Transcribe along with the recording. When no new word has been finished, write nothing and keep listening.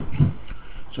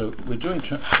So we're doing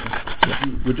chapter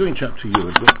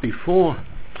Yehoshua, but before,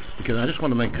 because I just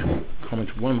want to make a comment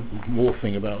one more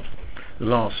thing about the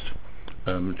last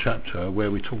chapter where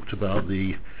we talked about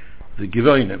the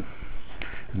Givonim,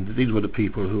 and these were the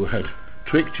people who had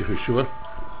tricked Yehoshua.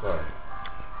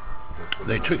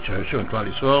 They tricked Yehoshua and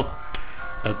Klal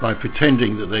Yisrael by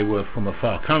pretending that they were from a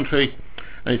far country,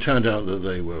 and it turned out that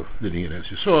they were living in Eretz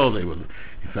Yisrael. They were,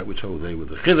 in fact, we're told they were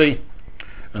the Chivi,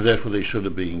 and therefore they should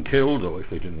have been killed, or if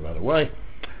they didn't run away.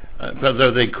 But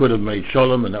though they could have made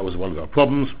shalom, and that was one of our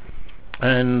problems.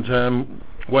 And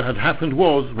what had happened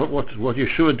was, what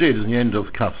Yehoshua did in the end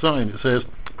of Kaf Zayin, it says,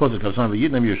 posuk Kaf Zayin,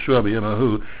 v'yitnem Yehoshua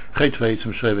b'yemahu chet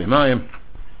v'eitzim shevei mayim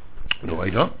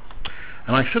l'oida.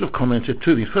 And I should have commented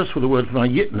two things. First, for the word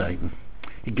v'yitnem,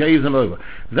 he gave them over.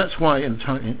 That's why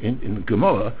in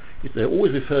Gemara they're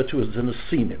always referred to as the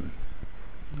Nesinim.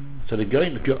 So the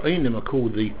Geonim are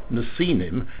called the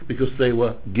Nesinim because they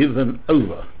were given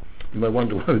over. You may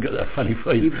wonder why we got that funny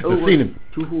phrase, Nesinim.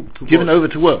 Given over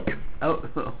to work.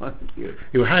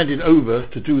 They were handed over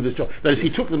to do this job. That is, he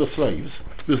took them as slaves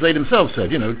because they themselves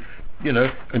said, in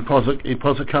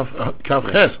posuk Kaf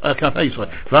Ches,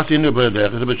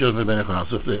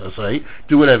 say,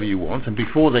 do whatever you want. And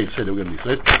before they said they were going to be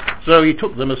slaves, so he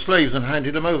took them as slaves and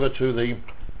handed them over to the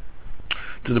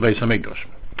Beis Hamikdash.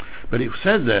 But it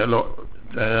said there, Shevei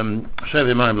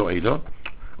Mayim Lo'edo,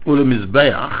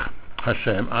 Ulemizbeach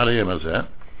Hashem Arei Mazeh,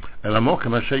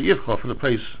 Elamokem Asher Yivcha, for the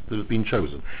place that has been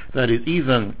chosen. That is,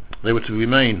 even they were to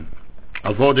remain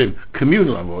avodim,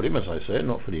 communal avodim, as I said,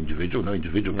 not for the individual. No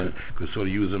individual could sort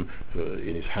of use them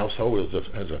in his household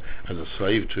as a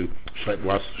slave to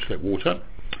schlep water.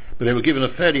 But they were given a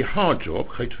fairly hard job,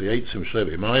 for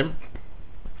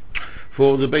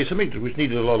the Beis Hamikdash, which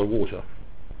needed a lot of water.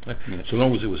 So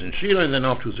long as it was in Shiur, and then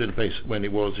afterwards in base when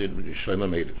it was in Shlomo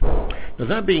made it. Now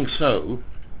that being so,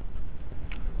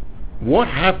 what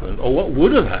happened, or what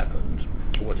would have happened,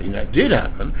 or what did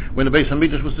happen when the Beis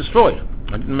Hamikdash was destroyed?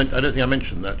 I don't think I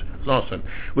mentioned that last time.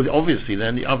 Well, obviously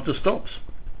then the Avdus stops.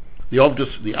 The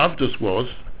Avdus was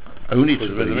only to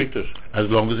be as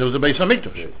long as there was a Beis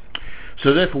Hamikdash. Yes.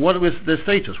 So therefore, what was their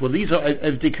status? Well, these are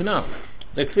Evdei Kanaan.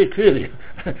 They're clearly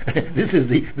this is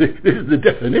the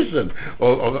definition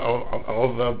of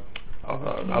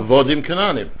avodim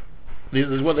Kanaanim. This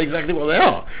is exactly what they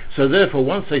are. So therefore,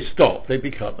 once they stop, they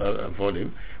become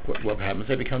avodim. What happens?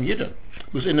 They become yidden.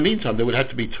 Because in the meantime, they would have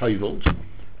to be toveled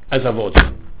as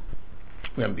avodim.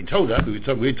 We haven't been told that,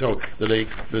 but we're told that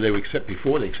they were accepted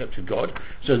before they accepted God,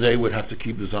 so they would have to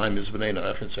keep the Zayin Mizvanei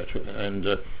Nach, etc.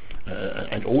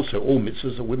 And also all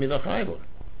mitzvahs of women are chayav.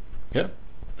 Yeah.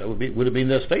 That would have been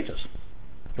their status,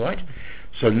 right?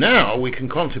 So now we can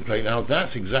contemplate. Now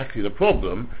that's exactly the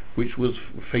problem which was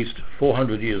faced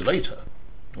 400 years later,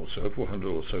 400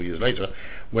 or so years later,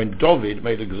 when David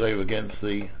made a gezeira against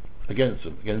the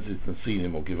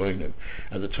Nesinim or Givonim,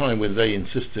 at the time when they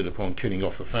insisted upon killing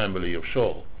off the family of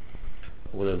Shaul.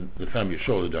 Well, the family of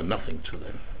Shaul had done nothing to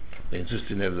them. They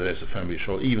insisted nevertheless the family of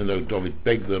Shaul, even though David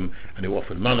begged them and they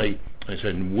offered money. They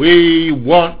said, we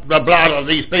want the blood of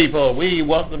these people, we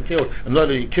want them killed. And not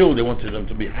only killed, they wanted them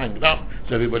to be hanged up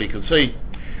so everybody could see.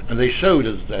 And they showed,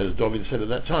 as David said at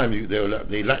that time,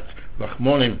 they lacked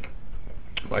Rachmonim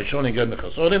by Shonim and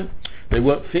Chasodim. They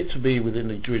weren't fit to be within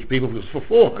the Jewish people because for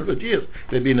 400 years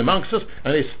they've been amongst us,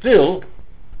 and they still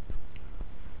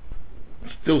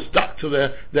stuck to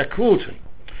their cruelty.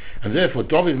 And therefore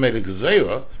David made a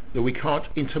gezeira that we can't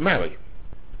intermarry.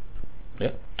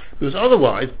 Yeah? Because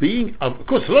otherwise, of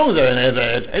course, so long as they're in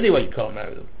Eretz, anyway, you can't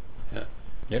marry them.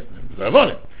 Yeah,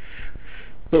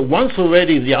 but once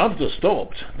already the Avda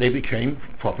stopped, they became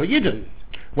proper Yidden.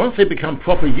 Once they become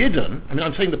proper Yidden,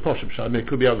 I'm saying the Posuk Shad, it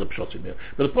could be other Pshat in there,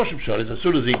 but the Posuk Shad is as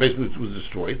soon as the base was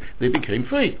destroyed, they became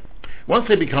free. Once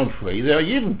they become free, they are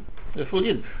Yidden. They're full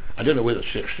Yidden. I don't know whether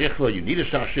Shechva, you need a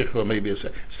Shechva, or maybe a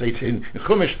state in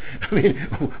Chumash.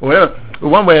 Whatever. But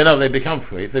one way or another, they become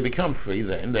free. If they become free,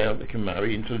 then they can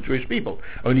marry into the Jewish people.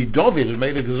 Only David had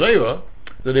made a gezeira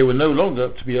that they were no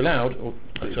longer to be allowed,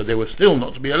 so they were still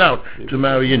not to be allowed to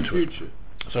marry into it.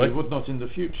 Sorry? They would not in the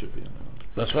future be allowed.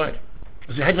 That's right.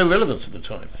 Because it had no relevance at the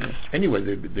time. Yes. Anyway,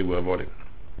 they were avoiding.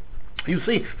 You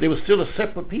see, they were still a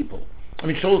separate people.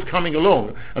 Shaul's coming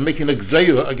along and making a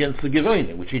gezeira against the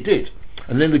Givonim, which he did.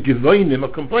 And then the Givonim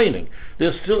are complaining.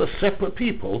 They're still a separate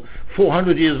people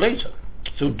 400 years later,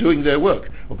 still doing their work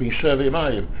of being Shevei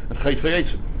Mayim and Chet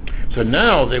V'Eitzim. So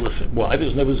now they were said, why?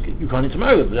 Because you can't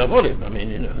intermarry them. They're avodim.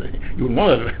 You wouldn't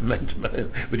want to marry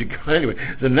them, but you can't anyway.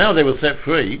 So now they were set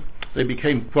free. They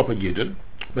became proper Yidden,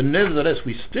 but nevertheless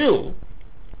we still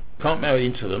can't marry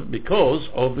into them because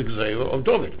of the gezeira of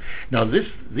David. Now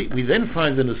we then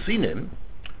find the Nesinim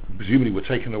presumably were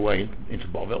taken away into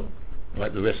Bavel,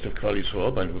 like the rest of Klal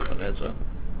Yisrael by Nebuchadnezzar.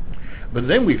 But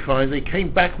then we find they came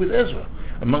back with Ezra.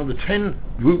 Among the 10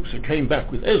 groups that came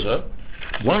back with Ezra,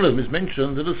 one of them is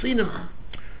mentioned, the Hasidim.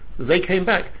 They came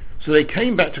back. So they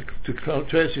came back to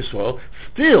Eretz Yisrael,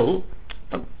 still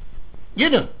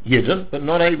Yidden, but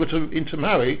not able to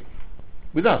intermarry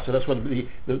with us. So that's what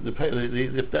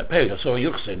that Perek, so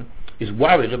Yuchsin, is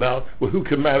worried about, well, who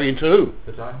can marry into who.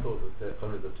 But I thought that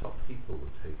only the top people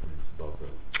were taken into Bavel.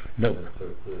 No. So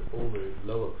all the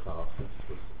lower classes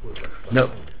was left No,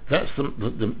 behind. that's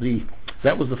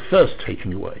that was the first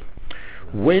taking away.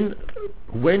 When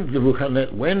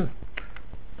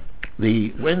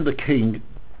the king,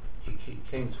 He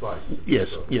came twice. yes,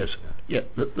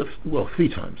 well, 3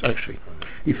 times actually.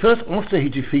 He first, after he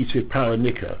defeated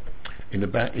Paranika in the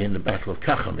battle of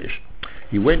Kachamish,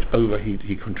 he went over.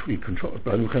 He controlled.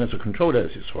 Nebuchadnezzar controlled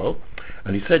Eretz Yisrael,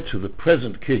 and he said to the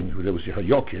present king, who was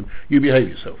Yehoshua, "You behave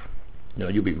yourself.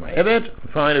 You be my Eved.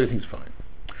 Fine, everything's fine."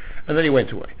 And then he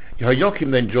went away.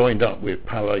 Yehoshua then joined up with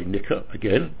Paranika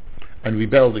again, and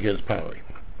rebelled against Para.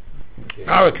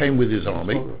 Para came with his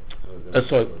army.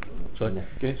 Sorry.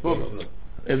 Against Bavel.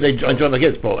 They joined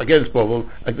against Bavel, against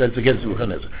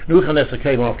Nebuchadnezzar. Nebuchadnezzar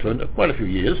came after quite a few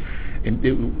years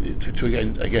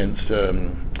against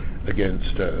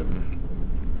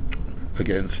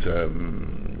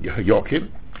Yehoiakim.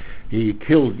 He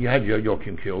had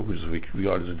Yehoiakim killed, which is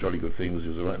regarded as a jolly good thing, because he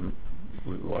was a right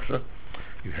washer.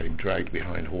 You had him dragged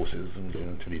behind horses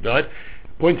until he died.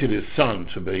 Appointed his son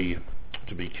to be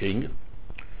king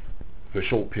for a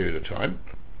short period of time.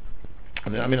 I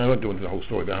won't go into the whole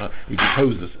story about how he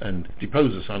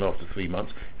deposed the son after 3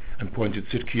 months, and appointed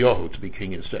Tzidkiyahu to be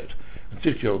king instead. And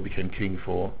Tzidkiyahu became king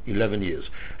for 11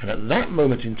 years. And at that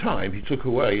moment in time, he took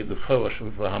away the Chorosh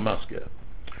of Hamaskeh,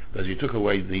 as he took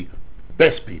away the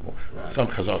best people. Right. Some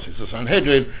Chazal says the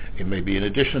Sanhedrin. It may be in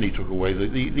addition he took away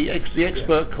the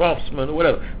expert craftsmen or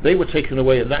whatever. They were taken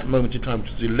away at that moment in time,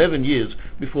 which was 11 years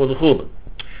before the Churban.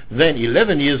 Then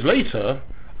 11 years later,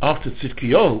 after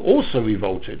Tzidkiyahu also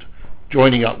revolted,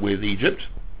 joining up with Egypt,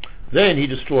 then he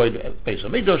destroyed Beis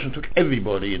HaMikdash and took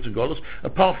everybody into Golus,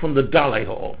 apart from the Dalei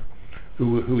Ha'or,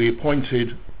 who he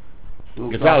appointed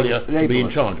Gedaliah to be in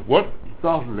charge. What?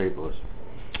 Thousand laborers.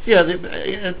 Yeah,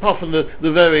 apart from the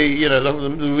very,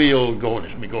 the real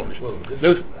Gornish. Well,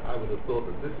 I would have thought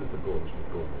that this is the Gornish,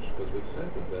 because we've said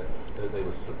that they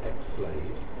were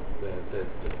ex-slaves. They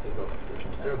got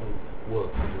terrible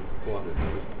work to do for 400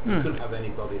 years. You couldn't have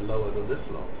anybody lower than this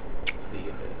lot.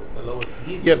 The lowest.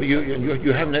 Yeah, but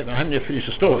you haven't yet finished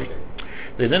the story. Okay.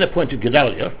 They then appointed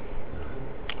Gedaliah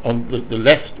on the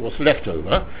left, what's left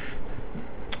over.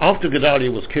 After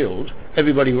Gedaliah was killed,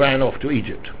 everybody ran off to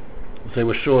Egypt. They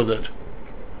were sure that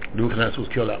Nebuchadnezzar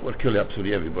would kill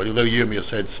absolutely everybody, although Yirmiyah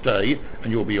said, stay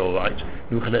and you'll be all right.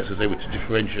 Nebuchadnezzar was able to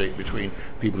differentiate between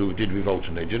people who did revolt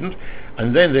and they didn't.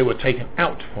 And then they were taken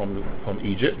out from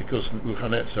Egypt, because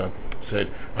Nebuchadnezzar said,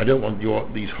 I don't want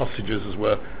these hostages as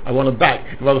well. I want them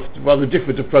back. Rather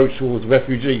different approach towards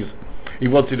refugees. He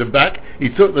wanted them back. He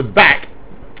took them back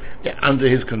under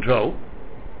his control,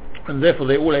 and therefore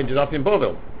they all ended up in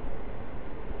Bavel.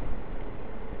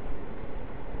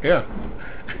 Yeah.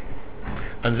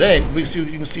 And then you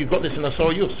can see you've got this in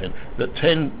Asar Yusin,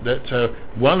 that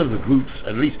one of the groups,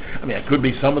 at least, it could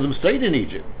be some of them stayed in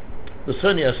Egypt, but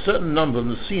certainly a certain number of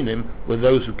the Sinim were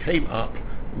those who came up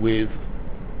with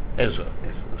Ezra.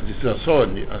 This is Asar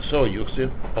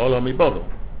Yusin, Olam Bavel.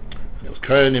 There was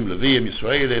Kohanim, Leviim,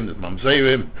 Yisraelim, the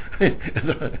Mamzerim,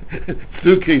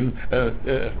 Stukim,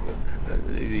 the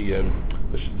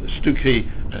Stuki,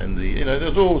 and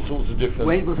there's all sorts of different.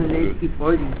 When was the name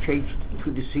avoiding changed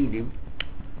to the Sinim?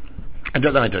 I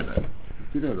don't know.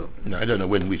 You don't know? No, I don't know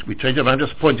when we changed it. I'm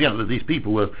just pointing out that these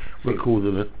people were called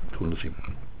the Sinim.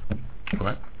 All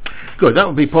right. Good. That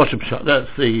would be Posuk. That's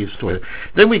the story.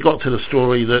 Then we got to the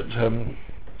story that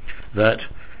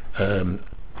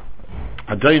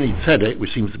Adoni Tzedek,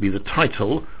 which seems to be the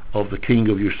title of the king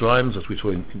of Yerushalayim, as we saw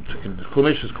in the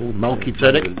Chumash, is called Malki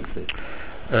Tzedek.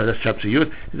 That's chapter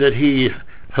Yud. That he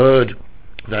heard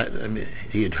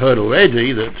he had heard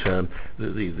already that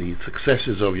the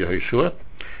successes of Yehoshua,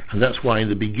 and that's why in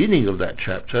the beginning of that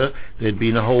chapter there'd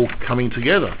been a whole coming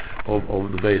together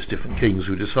of the various different kings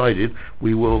who decided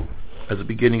we will, at the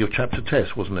beginning of chapter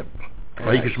Tes, wasn't it?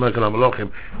 It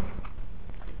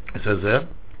says there.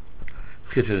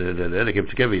 They came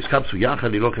together.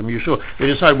 They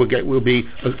decided we'll be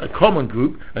a common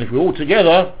group, and if we're all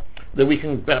together, then we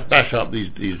can bash up these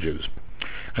Jews.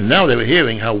 And now they were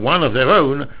hearing how one of their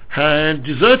own had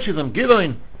deserted them,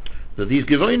 Givoin, that these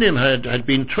Givoinim had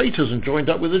been traitors and joined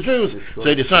up with the Jews. So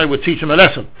they decided we'll teach them a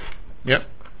lesson. Yep.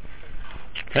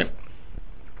 Okay.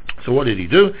 So what did he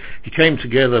do? He came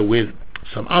together with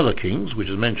some other kings, which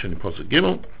is mentioned in posuk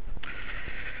Gimel,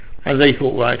 and they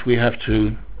thought, right, we have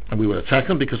to, and we will attack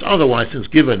them, because otherwise, since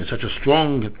Gibeon is such a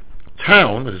strong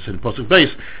town, as it's in posuk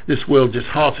base, this will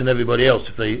dishearten everybody else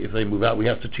if they move out. We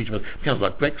have to teach them. It sounds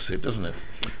like Brexit, doesn't it?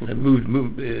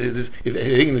 If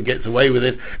England gets away with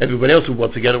it, everybody else will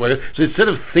want to get away with it. So instead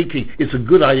of thinking it's a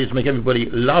good idea to make everybody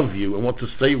love you and want to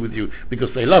stay with you because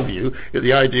they love you,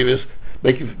 the idea is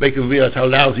make them realize how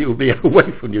lousy it will be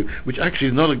away from you, which actually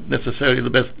is not necessarily the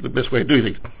best way of doing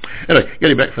things. Anyway,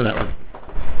 getting back from that one.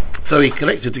 So he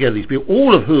collected together these people,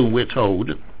 all of whom we're told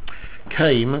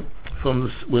came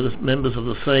from were members of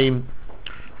the same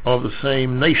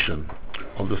nation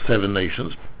of the 7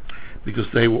 nations, because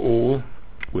they were all,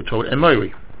 we're told,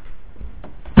 Emori.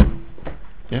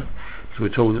 Yeah, so we're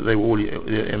told that they were all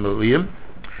Emorium,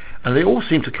 and they all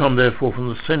seem to come therefore from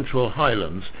the central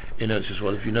highlands in Eretz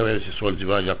Yisrael. If you know, Eretz Yisrael is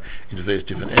divided up into various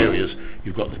different areas.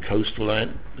 You've got the coastal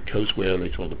land, the coast where they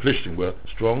told the Plishtim were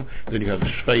strong. Then you have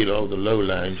the Shvela, the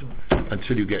lowland,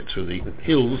 until you get to the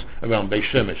hills around Beis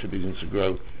Shemesh. It begins to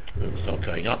grow and start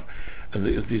going up. And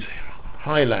these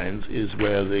highlands is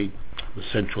where the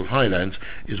central highlands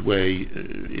is where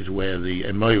the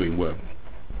Emorim were.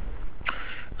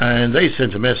 And they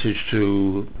sent a message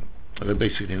to, they're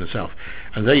basically in the south,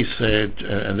 and they said,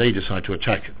 and they decided to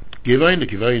attack Gibeon. The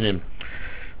Gibeonim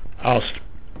asked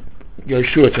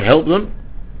Yehoshua to help them.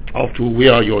 After all, we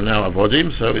are your now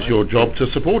avodim, so it's your job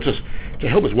to support us, to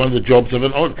help us. One of the jobs of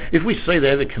an Od. If we say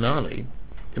they're the Canaani,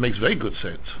 it makes very good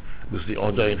sense, because the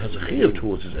Odain has a chiyuv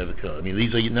towards his Evika. I mean,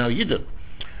 these are now Yidden.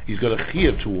 He's got a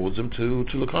chiyuv towards them to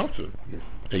look after them. Yes.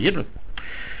 They're Yidden.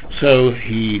 So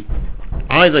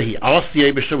either he asked the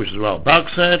Eibishter, which is what Rav Bach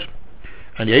said,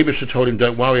 and the Eibishter told him,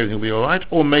 don't worry, everything will be alright,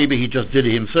 or maybe he just did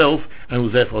it himself and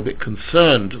was therefore a bit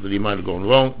concerned that he might have gone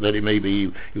wrong, that it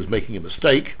maybe he was making a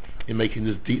mistake in making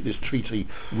this treaty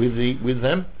with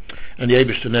them. And the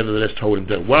Eibishter nevertheless told him,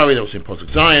 don't worry, that was in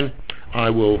posuk Zion,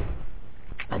 I'll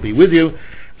be with you.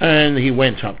 And he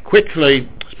went up quickly.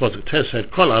 Posuk Tes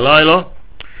said, Kol halayla,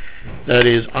 that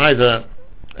is, either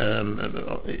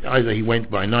he went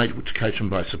by night to catch them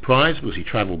by surprise, because he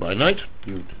travelled by night,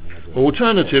 or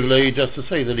alternatively, just to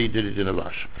say that he did it in a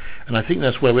rush. And I think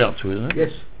that's where we're up to, isn't it?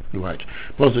 Yes. Right.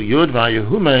 Posuk Yud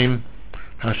Vayehumeim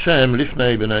Hashem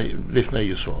Lifnei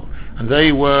Yisrael. And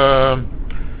they were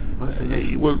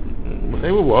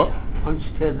what?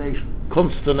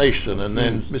 Consternation, and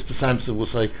then Mr. Sampson will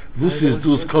say, "This is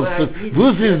those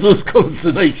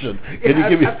consternation." Can you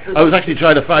give me? I was actually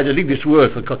trying to find an English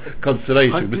word for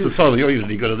consternation. Mr. Solomon, you're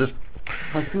usually good at this.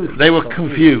 They were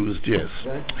confused. Yes,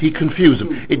 he confused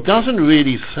them. It doesn't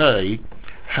really say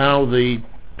how the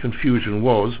confusion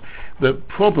was, but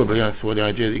probably, I thought the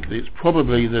idea, it's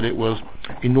probably that it was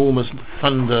enormous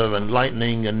thunder and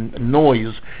lightning and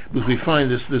noise, because we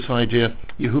find this idea,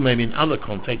 Yehumeim, in other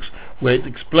contexts, where it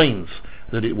explains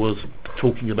that it was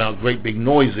talking about great big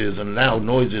noises and loud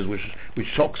noises which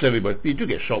shocks everybody. You do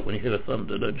get shocked when you hear the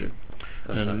thunder, don't you?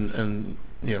 And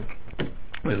you know,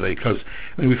 we're very close.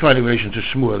 I mean, we find in relation to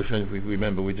Shmuel, if we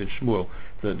remember, we did Shmuel,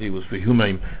 that it was for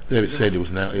Yehumeim. There it said it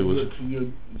was now, it was...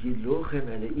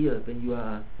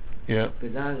 Yeah,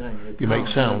 you make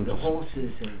sound.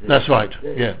 That's right.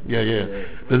 Yeah.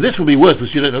 But this will be worse,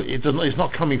 because you don't know, it's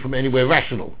not coming from anywhere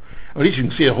rational. At least you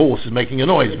can see a horse is making a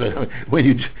noise, but when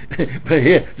you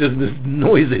hear just this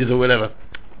noises or whatever.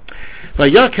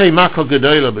 Vayakei Mako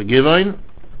Gedola Begivain,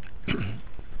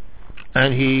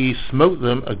 and he smote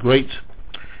them a great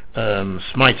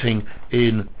smiting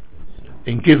in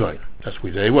Givain. That's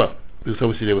where they were, because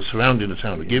obviously they were surrounding the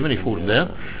town of Gibeon. He fought them there.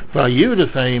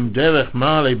 Vayudafim derech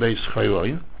male beis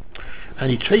chayroin, and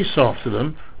he chased after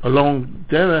them along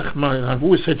derech male. I've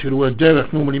always said to you, the word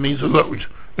derech normally means a road,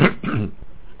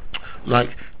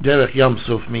 like derech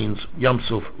Yamsuf means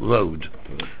Yamsuf road,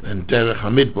 and derech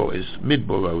Hamidbo is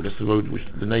Midbo road. That's the road,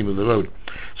 the name of the road.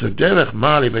 So derech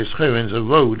male beis chayroin is a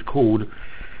road called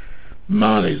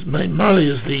Male. Male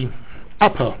is the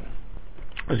upper.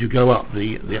 As you go up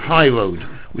the high road,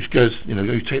 which goes,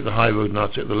 you take the high road and I'll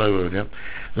take the low road. Yeah,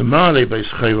 the Male Beis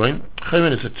Chayron.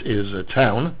 Chayron is a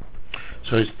town,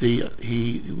 so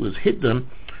he was hit them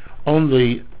and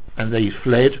they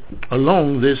fled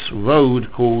along this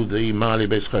road called the Male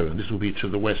Beis Chayron. This will be to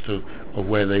the west of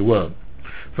where they were.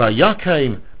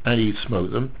 Vayakem, and he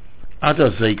smote them.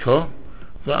 Adazeko,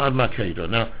 Va'ad Makedo.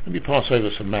 Now let me pass over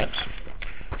some maps,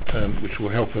 which will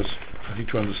help us, I think,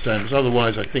 to understand, because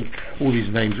otherwise I think all these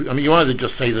names, I mean, you either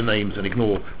just say the names and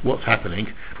ignore what's happening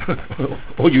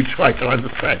or you try to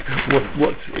understand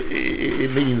what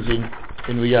it means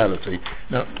in reality.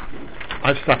 Now,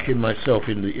 I've stuck in myself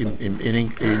in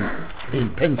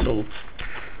pencil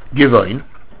Givoin,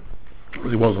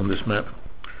 as it was on this map.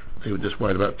 They were just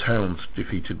worried about towns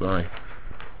defeated by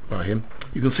him.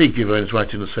 You can see Givoin is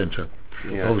right in the centre.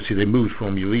 Yeah. Obviously, they moved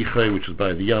from Yericho, which was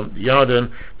by the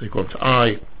Yarden. They've gone to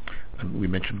Ai, and we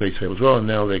mentioned Beis Hel as well. And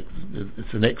now it's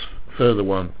the next further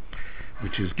one,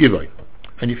 which is Givoin.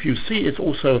 And if you see, it's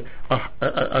also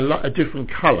a different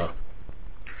colour.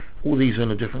 All these are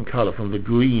in a different colour, from the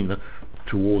green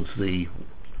towards the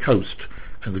coast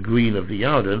and the green of the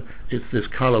Yarden. It's this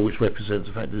colour which represents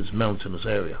the fact that it's a mountainous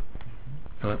area.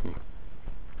 Right?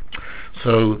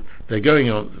 So they go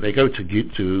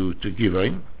to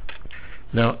Givoin.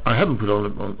 Now, I haven't put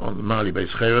on the Mali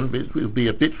Beis Cheren, but it will be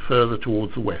a bit further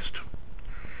towards the west.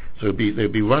 So they'll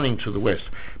be running to the west.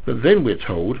 But then we're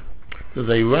told that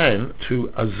they ran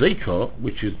to Azekah,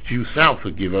 which is due south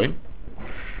of Givoin,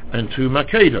 and to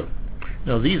Makeda.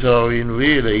 Now, these are in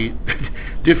really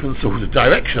different sort of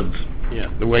directions,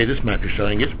 the way this map is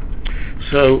showing it.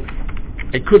 So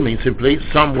it could mean simply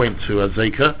some went to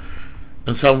Azekah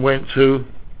and some went to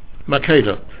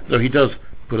Makeda, though he does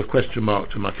put a question mark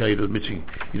to Makeda, admitting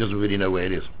he doesn't really know where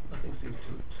it is. Nothing seems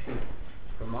to,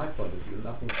 from my point of view,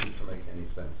 nothing seems to make any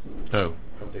sense. Oh.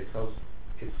 Because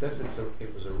it says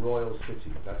it was a royal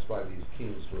city. That's why these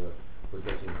kings were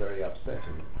getting very upset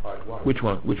and quite worried. Which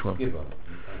one? Gibeon.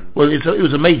 Well, it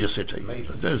was a major city.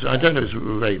 Major. I don't know if it's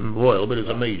royal, but it's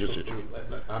a major city.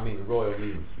 I mean, royal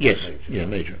means yes, major. Yeah,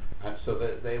 major. And so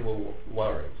they were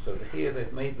worried. So here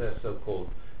they've made their so-called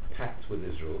pact with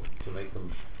Israel to make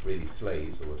them really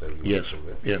slaves or whatever you want to call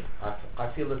it. Yeah. I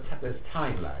feel that there's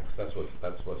time lags. That's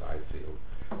what I feel.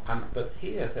 But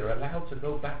here they're allowed to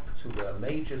go back to a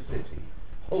major city,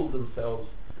 hold themselves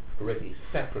already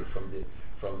separate from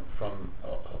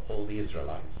all the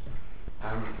Israelites,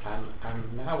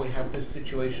 and now we have this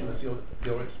situation as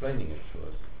you're explaining it to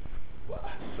us. Well,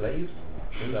 slaves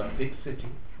in a big city,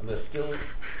 and they're still,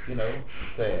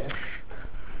 there.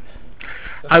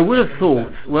 I would have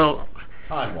thought, well,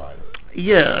 time-wise.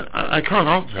 Yeah, I can't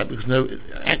answer that because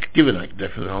give a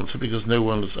definite answer because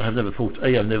I've never thought of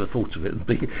it, and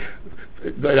B,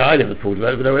 but I never thought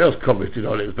about it, but no one else commented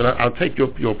on it. But I'll take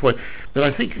your point. But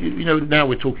I think, now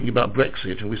we're talking about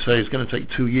Brexit, and we say it's going to take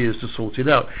 2 years to sort it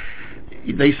out.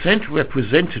 They sent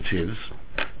representatives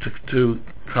to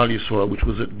Kal Yisrael, which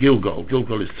was at Gilgal.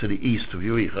 Gilgal is to the east of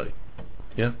Yericho.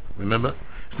 Yeah, remember?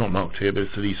 It's not marked here, but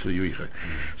it's to the east of Yericho.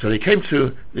 So they came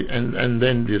to, and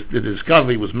then the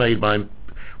discovery was made by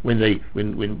when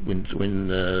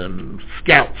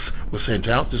scouts were sent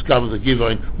out. Discovered that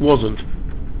Givoin wasn't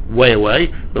way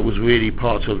away, but was really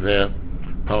part of the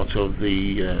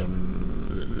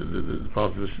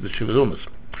Shiur Umas.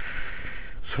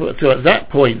 So at that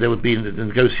point there would be the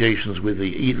negotiations with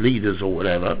the leaders or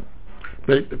whatever,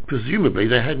 but presumably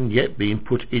they hadn't yet been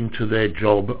put into their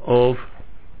job of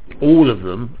all of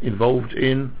them involved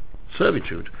in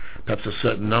servitude. Perhaps a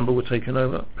certain number were taken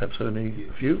over, perhaps only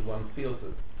a few. One feels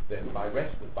that then by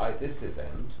this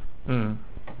event,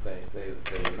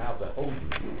 they're now beholden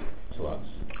to us,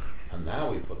 and now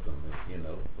we put them,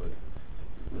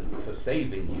 for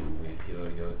saving you,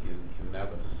 you're now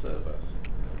going to serve us.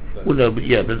 But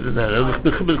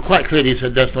quite clearly he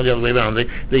said that's not the other way around.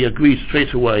 They agreed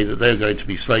straight away that they're going to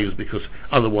be slaves because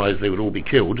otherwise they would all be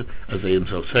killed, as they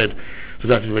themselves said. So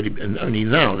that is already, and only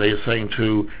now they are saying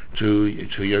to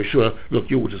Yehoshua, look,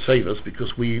 you ought to save us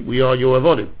because we are your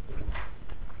avodim.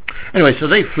 Anyway, so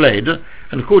they fled,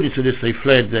 and according to this, they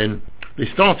fled. Then they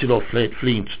started off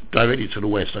fleeing directly to the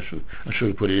west. I should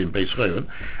have put it in Beis Cheren,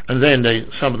 and then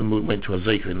some of them went to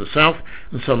Azekah in the south,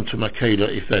 and some to Makeda,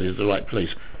 if that is the right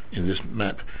place in this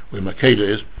map where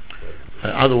Makeda is.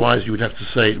 Otherwise, you would have to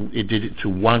say it did it to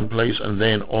one place and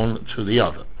then on to the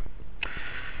other.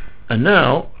 And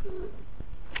now,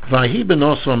 Vahi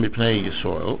benosom mipnei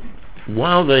Yisrael,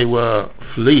 while they were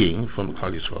fleeing from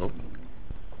Kal Yisrael,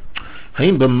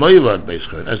 Haim b'moirad Beis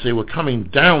Cheren, as they were coming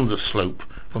down the slope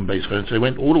from Beis Cheren, so they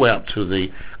went all the way up to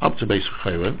Beis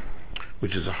Cheren,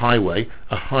 which is a highway,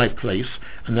 a high place,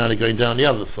 and now they're going down the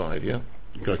other side. Yeah,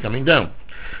 they're coming down.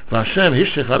 V'Hashem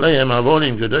hishech aleim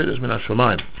avonim gedolos min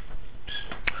hashamayim.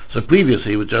 So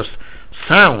previously it was just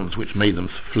sounds which made them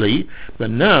flee, but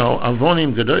now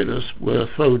avonim gedolos were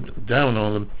thrown down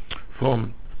on them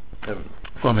from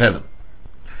heaven.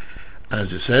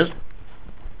 As it says,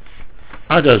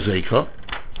 ad Azekah,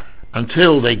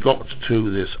 until they got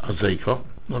to this Azekah,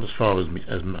 not as far as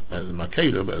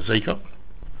Makeda, but Azekah.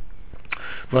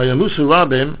 Vayamusu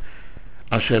rabim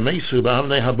asher meisu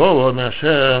ba'avnei haborod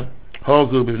me'asher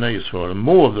hargu b'nei Yisrael, and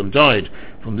more of them died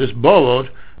from this borod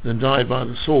than died by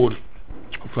the sword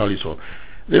of Kal Yisrael.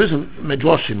 There is a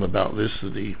medrashim about this.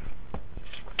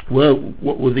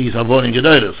 What were these avonim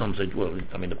gedolos? Some said, well,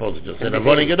 I mean, the posuk just said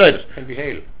avonim gedolos. And be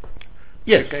hail.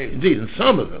 Yes, indeed, and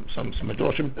some of them, some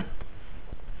medrashim,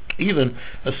 even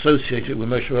associated with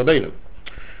Moshe Rabbeinu.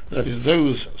 That is,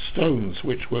 those stones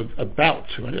which were about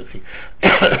to, I don't think,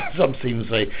 some seem to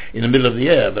say in the middle of the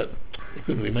air, but they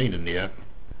couldn't remain in the air,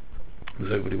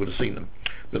 because everybody would have seen them.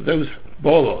 But those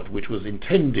borod, which was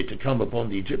intended to come upon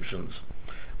the Egyptians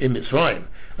in Mitzrayim,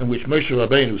 and which Moshe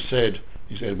Rabbeinu said,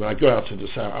 he said, when I go out of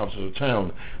the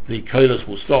town, the kolos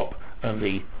will stop and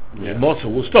the mortar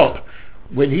will stop.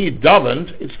 When he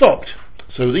davened, it stopped.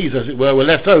 So these, as it were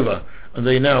left over, and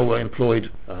they now were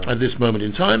employed at this moment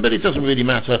in time. But it doesn't really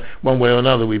matter one way or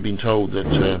another. We've been told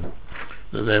that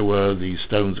there were these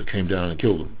stones that came down and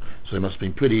killed them. So they must have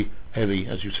been pretty heavy,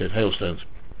 as you said, hailstones,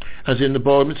 as in the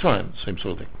Bar Mitzrayim, same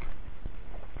sort of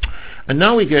thing. And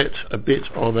now we get a bit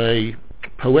of a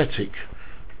poetic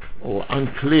or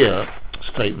unclear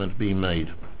statement being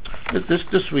made. Let's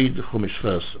just read the Chumash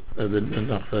first, the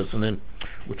Nach first, and then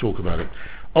we'll talk about it.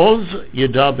 Oz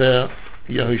Yedaber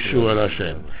Yehoshua el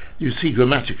Hashem. You see,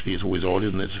 grammatically it's always odd,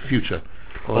 isn't it? It's a future.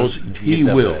 Oz, he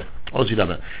will. Oz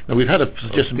Yedaber. Now we've had a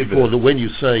suggestion before that when you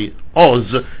say Oz,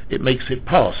 it makes it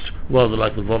past, rather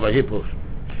like the Vava Hippos.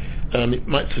 It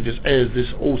might suggest as this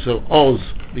also Oz,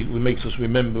 it makes us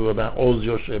remember about Oz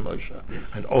Yoshem Moshe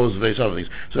and Oz various other things.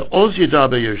 So Oz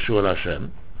Yedaber Yehoshua el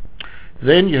Hashem.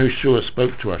 Then Yehoshua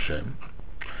spoke to Hashem,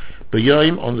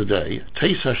 B'yayim, on the day,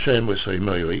 Teis Hashem v'sei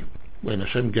Moiri, when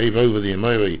Hashem gave over the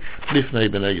Amori, Lifnei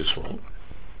B'nei Yisrael,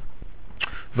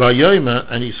 V'yayim,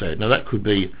 and he said, now that could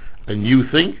be a new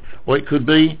thing, or it could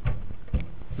be,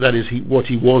 that is what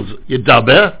he was,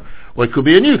 Yedaber, or it could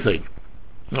be a new thing.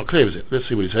 Not clear, is it? Let's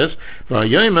see what he says.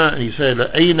 V'yayim, and he said,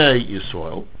 La'einei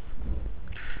Yisrael,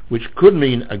 which could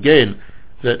mean, again,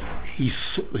 that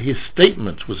his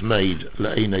statement was made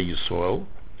La'einei Yisrael,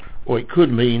 or it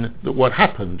could mean that what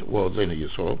happened was La'einei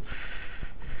Yisrael.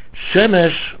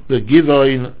 Shemesh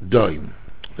begivoin doim.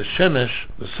 The Shemesh,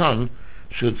 the sun,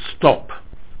 should stop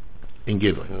in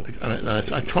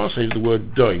Givoin. I translated the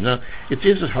word doim. Now, it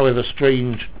is, however, a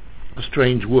strange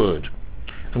word.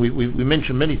 And we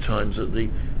mentioned many times that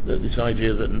this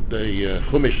idea that the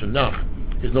Chumash and Nach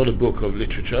is not a book of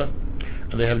literature,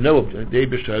 and they have the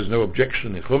Eibishter has no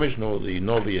objection in Chumash nor the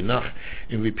Novi and Nach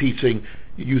in repeating,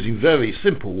 using very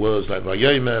simple words like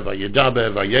Vayomer,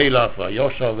 Vayedaber, Vayelach,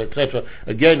 Vayoshav, etc.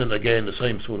 Again and again, the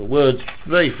same sort of words,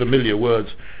 very familiar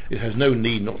words. It has no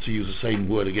need not to use the same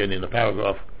word again in a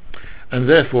paragraph. And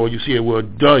therefore you see a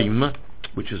word doim,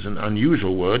 which is an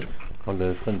unusual word. What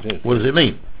does it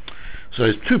mean? So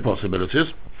there's two possibilities,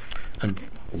 and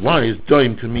one is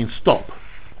doim can mean stop,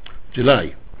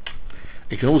 delay.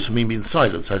 It can also mean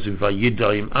silence, as in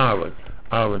Vayidaim Aaron.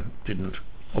 Aaron didn't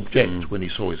object when he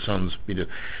saw his sons be done.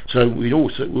 So we've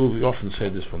often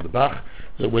said this from the Bach,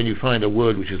 that when you find a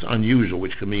word which is unusual,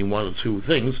 which can mean one or two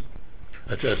things,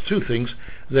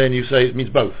 then you say it means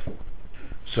both.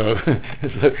 So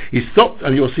he stopped,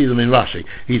 and you'll see them in Rashi.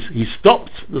 He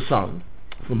stopped the sun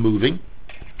from moving,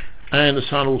 and the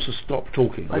sun also stopped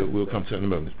talking. We'll come to that in a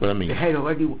moment. What I mean,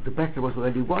 the battle was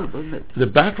already won, wasn't it? The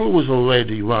battle was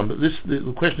already won, but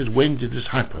the question is, when did this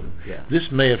happen? Yeah. This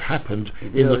may have happened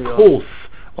in the course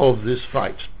of this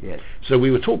fight. Yes. So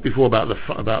we were talking before about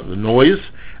the noise,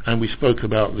 and we spoke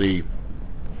about the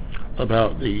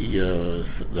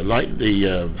light,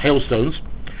 the hailstones,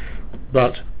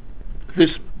 but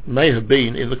this may have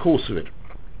been in the course of it.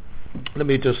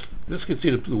 Let's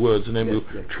consider the words, and then we'll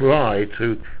try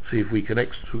to see if we can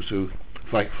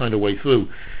find a way through.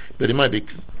 But it might be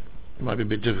a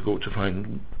bit difficult to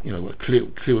find, a clear.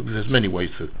 There's many ways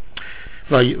to.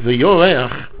 The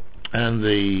Yoreach and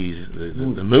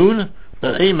the moon, the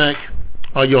Emek,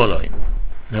 are Yorline.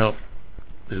 Now,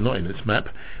 it's not in this map,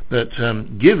 but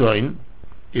Givoin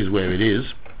is where it is,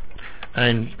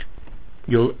 and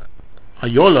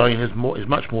Yorline is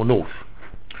much more north.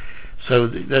 So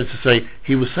that's to say,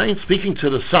 he was speaking to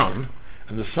the sun,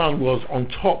 and the sun was on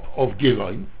top of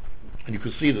Givoin, and you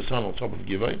could see the sun on top of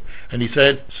Givoin, and he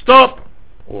said, stop,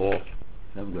 or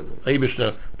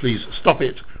Eibishter, please stop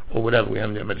it, or whatever, we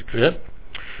haven't yet made it clear.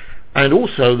 And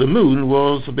also the moon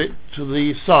was a bit to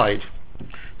the side.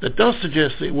 That does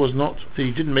suggest that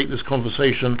he didn't make this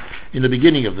conversation in the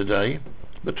beginning of the day,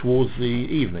 but towards the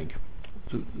evening,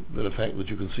 to the fact that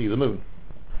you can see the moon.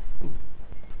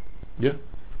 Yeah?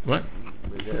 Right?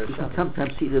 You can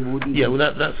sometimes see the moon. Yeah, well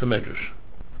that's a medrash.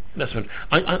 That's fine.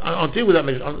 I'll deal with that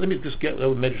Medrash. Let me just get the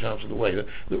Medrash out of the way.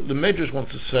 The Medrash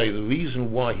wants to say the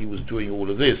reason why he was doing all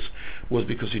of this was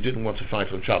because he didn't want to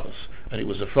fight on Shabbos, and it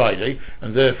was a Friday,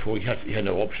 and therefore he had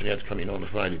no option. He had to come in on a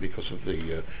Friday because of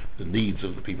the needs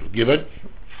of the people given,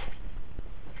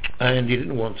 and he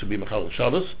didn't want to be Machal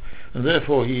Shabbos, and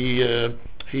therefore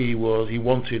he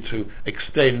wanted to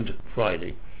extend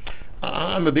Friday.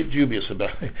 I'm a bit dubious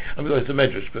about it. I mean, it's a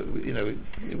Medrash, but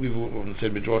we've often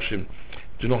said Midrashim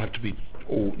do not have to be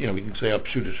all, we can say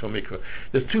Abshudish or Mikra.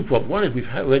 There's two problems. One is we've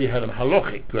already had a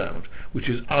halachic ground, which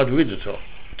is Ad Ridator.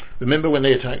 Remember when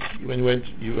they attacked, when you went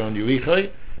around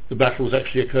Yericho, the battle was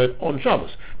actually occurred on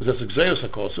Shabbos. Because that's Xeos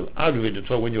HaKosu, Ad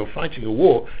Ridator, when you're fighting a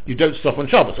war, you don't stop on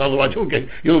Shabbos, otherwise you'll get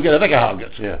a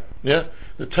Vegaharget. Yeah?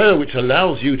 The Torah, which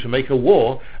allows you to make a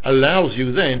war, allows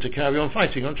you then to carry on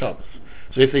fighting on Shabbos.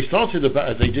 So if they started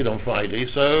as they did on Friday, he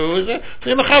did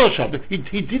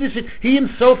it. He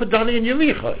himself had done it in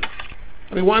Yericho.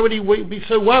 I mean, why would he be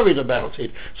so worried about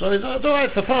it? So it's all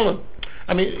right for Fallen.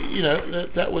 I mean,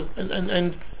 that was.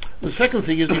 And the second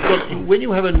thing is, when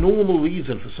you have a normal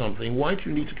reason for something, why do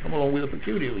you need to come along with a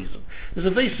peculiar reason? There's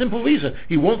a very simple reason.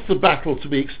 He wants the battle to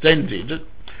be extended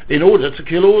in order to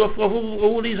kill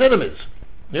all these enemies.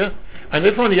 Yeah. And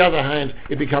if, on the other hand,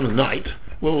 it becomes night,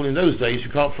 well, in those days you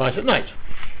can't fight at night.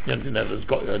 You didn't have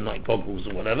got night goggles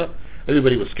or whatever.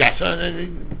 Everybody was scattered. I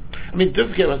mean,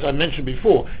 don't forget, as I mentioned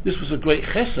before, this was a great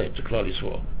chesed to Klal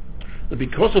Yisrael. That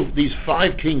because of these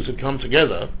 5 kings had come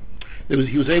together,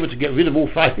 he was able to get rid of all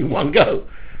 5 in one go,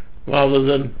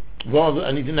 and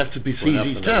he didn't have to besiege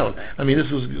each town. I mean, this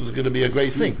was going to be a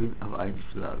great thing.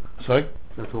 Sorry?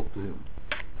 So talk to him.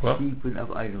 What? 7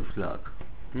 auf einem Schlag.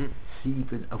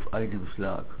 7 auf einem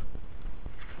Schlag.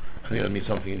 I think that means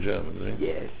something in German, doesn't it?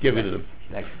 Yes. Get rid of them.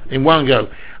 In one go.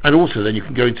 And also then you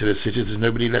can go into the cities, there's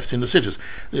nobody left in the cities.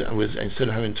 Instead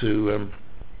of having to,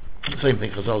 same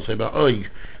thing Chazal say about Oig,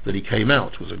 that he came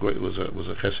out, was a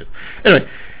chesed. Anyway,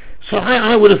 so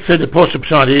I would have said the posuk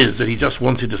pshat is that he just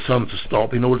wanted the sun to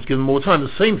stop in order to give him more time. The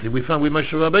same thing we found with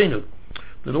Moshe Rabbeinu,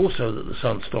 that also that the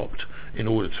sun stopped in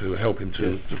order to help him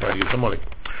to fight against Amalek.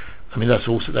 I mean, that's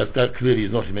also that clearly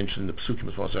is not mentioned in the Pesukim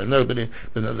as far as I know, but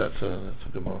that's a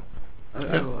Gemara.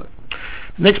 Yeah.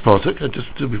 Next posuk, just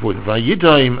before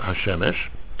Vayidaim Hashemesh,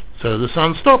 so the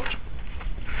sun stopped.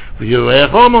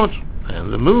 V'yurech Omot,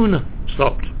 and the moon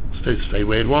stopped. Stay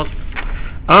where it was.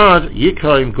 Ad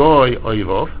Yikaim Goy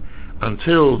Oivov,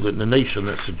 until the nation,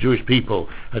 that's the Jewish people,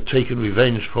 had taken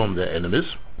revenge from their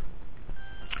enemies.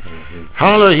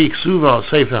 Hala Hiksuva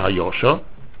Sefer HaYosha,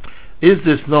 is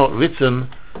this not written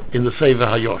in the Sefer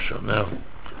HaYosha? Now,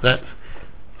 that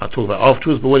I'll talk about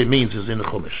afterwards, but what it means is in the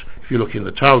Chumash. If you look in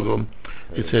the Targum,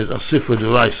 it says Asifra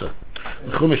Deraisa.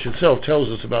 The Chumash itself tells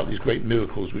us about these great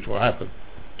miracles which will happen,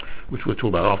 which we'll talk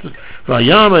about after.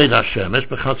 Vayamed Hashemesh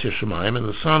b'chatzi Shemayim, and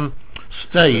the sun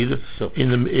stayed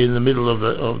in the middle of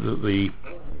the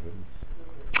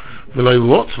V'lo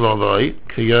rotz lavoi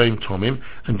k'yom tomim,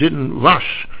 and didn't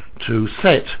rush to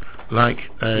set like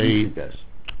a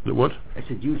what? As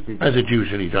it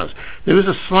usually does. There is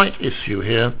a slight issue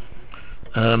here.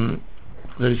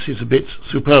 That is a bit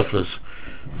superfluous.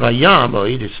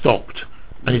 Vayamoid, it stopped,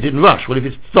 and it didn't rush. Well, if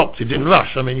it stopped, it didn't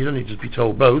rush. I mean, you don't need to be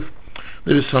told both.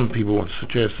 There is some people want to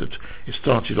suggest that it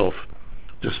started off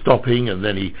just stopping, and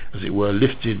then he, as it were,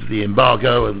 lifted the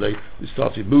embargo, and they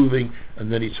started moving,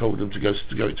 and then he told them to go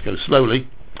slowly.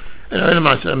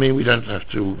 I mean, we don't have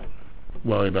to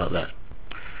worry about that.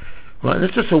 Right,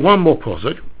 let's just say one more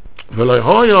posuk.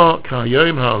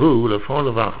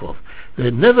 There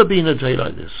had never been a day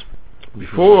like this,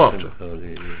 before or after.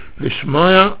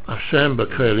 Lishmaya Hashem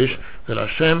b'kodesh, that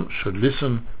Hashem should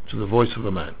listen to the voice of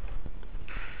a man.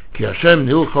 Ki Hashem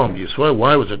nilchom Yisrael.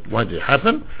 Why did it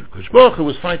happen? Because Baruch Hu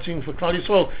was fighting for Klal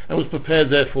Yisrael and was prepared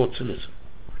therefore to listen.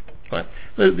 Right?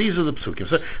 So these are the Pesukim.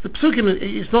 So the Pesukim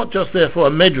is not just therefore a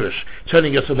Medrash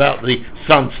telling us about the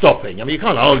sun stopping. I mean, you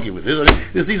can't argue with this.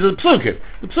 These are the Pesukim.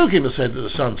 The Pesukim have said that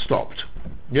the sun stopped.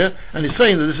 Yeah? And it's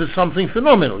saying that this is something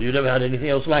phenomenal. You've never had anything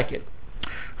else like it.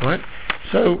 Right?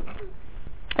 So,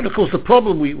 and of course the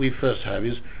problem we first have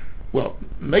is, well,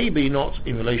 maybe not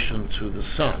in relation to the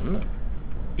sun,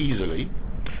 easily.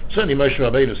 Certainly Moshe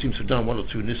Rabbeinu seems to have done 1 or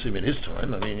 2 nisim in his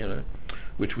time. I mean,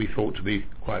 which we thought to be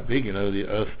quite big, the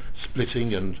earth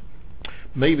splitting, and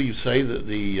maybe you say that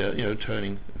the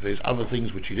turning, there's other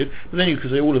things which he did, but then you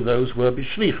could say all of those were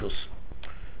bishlichus.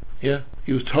 Yeah,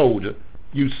 he was told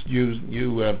you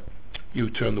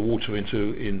turn the water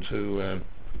into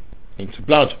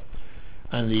blood,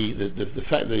 and the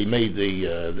fact that he made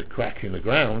the crack in the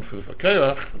ground for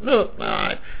Korach,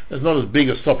 that's not as big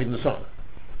as stopping the sun.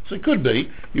 So it could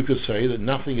be, you could say that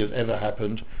nothing has ever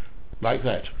happened like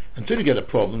that, until you get a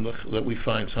problem that we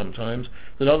find sometimes,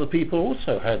 that other people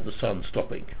also had the sun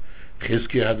stopping.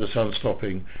 Chizkiah had the sun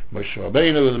stopping. Moshe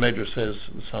Rabbeinu, the Medrash says,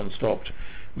 the sun stopped.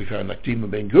 We found like Dima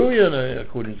Ben Gurion,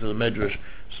 according to the Medrash,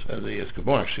 the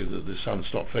Eskabon, actually, the sun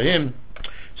stopped for him.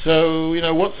 So,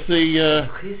 what's the...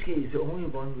 Chizkiah is the only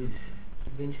one who's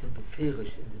mentioned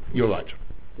Beferish in the... You're right.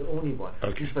 The only one.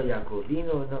 Okay. Not by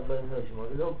Yaakovino, not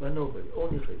by nobody.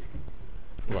 Only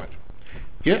Chizkiah. Right.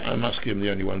 Yeah, I must give him the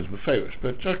only one who's Beferish.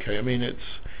 But, okay, I mean, it's...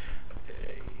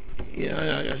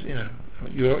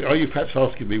 Are you perhaps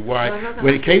asking me why,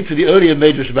 when it came to the earlier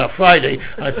Medrash about Friday,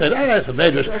 I said, that's a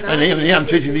Medrash, and here I'm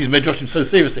treating these Medrashim so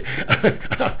seriously.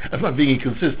 Am I being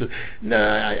inconsistent? No,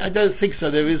 I don't think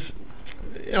so. There is,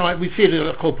 we see it in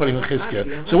the Kol Panim and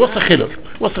Chizkiah. So what's the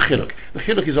chiluk? The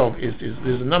chiluk is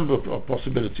there's a number of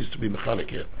possibilities to be mechalik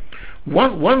here.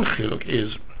 One chiluk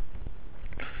is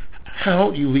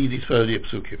how you read these earlier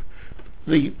psukim.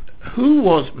 Who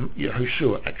was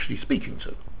Yehoshua actually speaking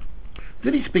to?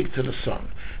 Did he speak to the sun?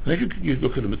 And if you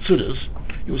look at the Metzudas,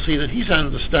 you'll see that he's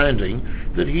understanding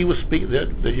that he was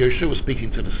that Yehoshua was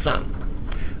speaking to the sun,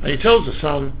 and he tells the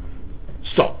sun,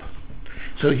 stop.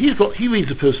 So he reads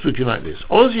the first psukim like this: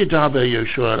 Oz Yedaber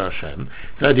Yehoshua al Hashem,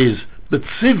 that is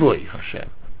B'tzivoi Hashem,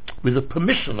 with the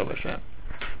permission of Hashem.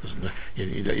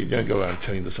 You don't go around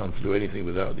telling the sun to do anything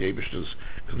without the Eibishter's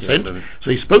consent. So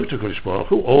he spoke to Kodesh Baruch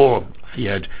Hu, or he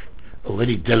had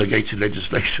already delegated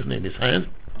legislation in his hand.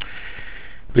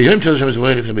 And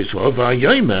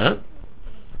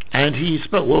he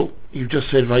spoke. Well, you just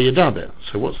said Vayedaber.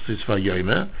 So what's this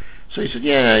Vayomer? So he said,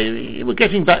 we're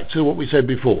getting back to what we said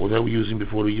before. They were using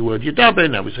before the word Yedaber,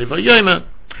 now we say Vayomer.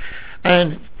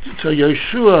 And so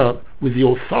Yehoshua, with the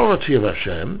authority of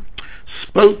Hashem,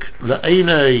 spoke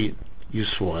La'enei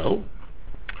Yisrael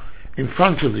in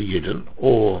front of the Yidden,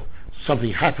 or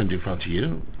something happened in front of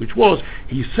Yidden, which was,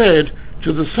 he said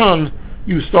to the sun,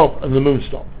 you stop, and the moon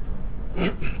stop.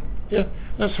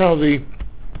 That's how the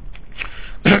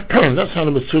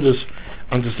Metzudas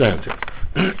understands it.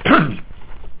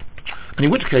 And in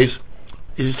which case,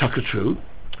 it is taka true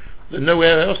that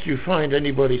nowhere else do you find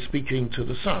anybody speaking to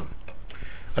the sun.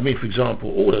 I mean, for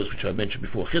example, all those which I mentioned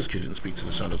before, Chizkiah didn't speak to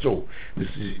the sun at all.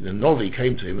 The Novi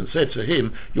came to him and said to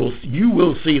him, you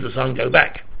will see the sun go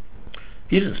back.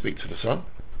 He didn't speak to the sun.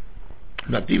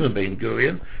 Dima Ben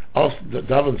Gurion asked the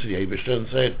Daven to the Eibishter and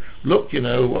said, look,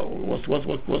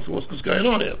 what's going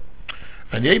on here?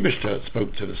 And the Eibishter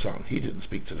spoke to the sun. He didn't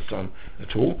speak to the sun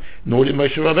at all, nor did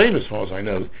Moshe Rabbeinu, as far as I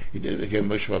know. Again,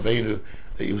 Moshe Rabbeinu,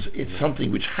 it's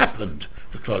something which happened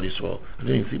to Klal Yisrael. I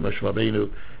don't even think Moshe Rabbeinu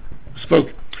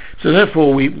spoke. So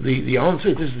therefore, the answer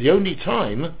is, this is the only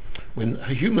time when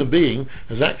a human being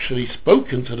has actually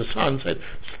spoken to the sun and said,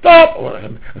 stop! I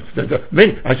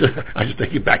just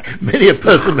take it back. Many a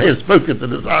person may have spoken to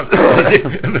the sun, but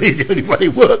it's the only way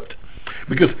it worked.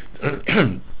 Because,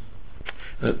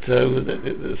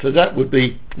 so that would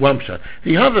be one pshat.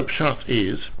 The other pshat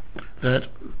is that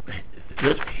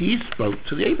he spoke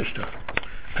to the Eibishter.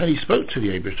 And he spoke to the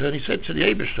Eibishter, and he said to the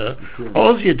Eibishter,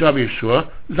 Oz Yedav Yehoshua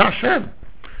Zashem.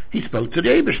 He spoke to the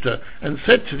Eibishter and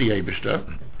said to the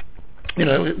Eibishter,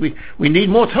 we need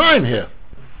more time here.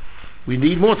 We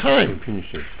need more time.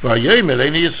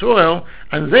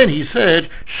 And then he said,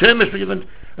 Shemesh,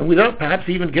 and without perhaps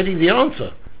even getting the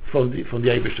answer from the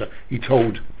Eibishter, he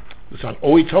told the sun,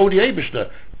 or he told the Eibishter,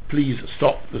 please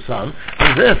stop the sun.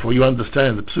 And therefore you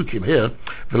understand the psukim here.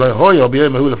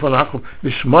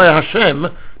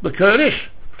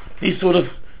 He sort of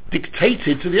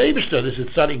dictated to the Eibishter. This is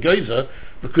Tzadi Geyser,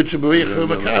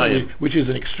 which is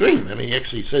an extreme. I mean, he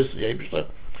actually says to the Eibishter,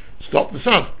 stop the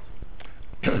sun.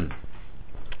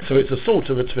 So it's a sort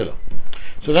of a tefillah.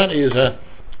 So that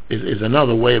is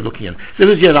another way of looking at it. There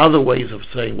is yet other ways of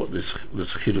saying what this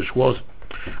chiddush was.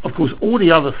 Of course, all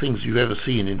the other things you've ever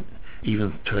seen in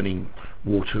even turning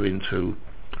water into...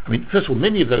 I mean, first of all,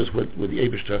 many of those were the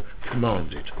Eibishter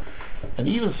commanded. And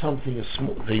even something as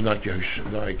small thing like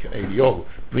Eliyahu,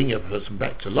 bringing a person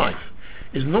back to life,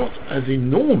 is not as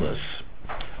enormous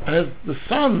as the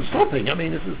sun stopping. I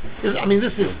mean, this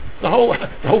is the whole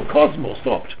cosmos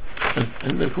stopped.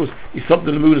 And of course, he stopped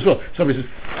the moon as well. Somebody says,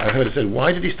 I heard it said,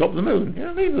 why did he stop the moon?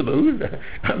 Leave the moon.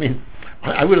 I mean,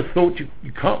 I would have thought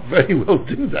you can't very well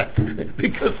do that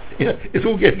because it's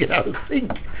all getting out of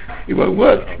sync. It won't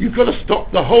work. You've got to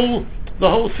stop the whole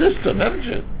system, haven't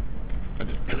you?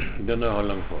 You don't know how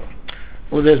long for.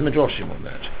 Well, there's Midrashim on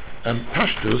that.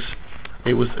 Pashtus,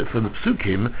 it was from the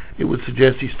Psukim, it would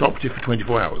suggest he stopped it for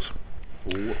 24 hours.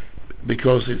 Ooh.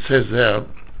 Because it says there,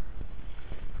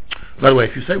 by the way,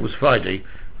 if you say it was Friday,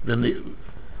 then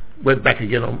went back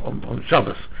again on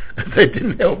Shabbos. And they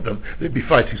didn't help them. They'd be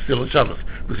fighting still on Shabbos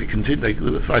because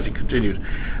the fighting continued.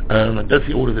 I don't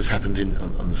think all of this happened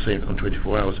on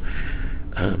 24 hours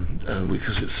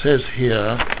because it says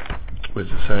here, where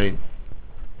does it say?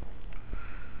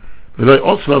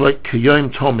 Also like Kiyom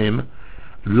Tomim,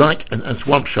 like and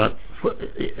Swamp Shut,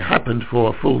 it happened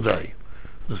for a full day.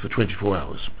 It was for 24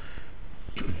 hours.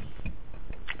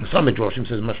 Some Midrashim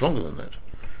says much longer than that.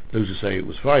 Those who say it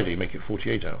was Friday make it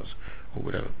 48 hours or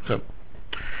whatever.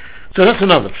 So that's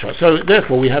another pshat. So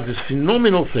therefore we have this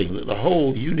phenomenal thing that the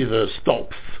whole universe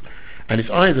stops, and it's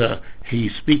either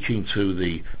he's speaking to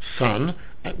the sun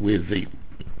with the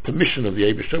permission of the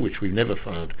Eibishter, which we've never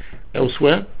found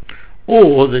elsewhere,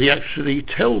 or that he actually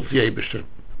tells the Eibishter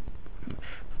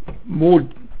more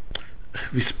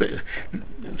respect,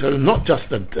 so not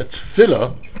just a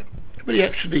tefillah, but he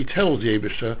actually tells the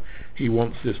Eibishter he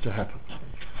wants this to happen.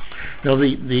 Now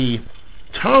the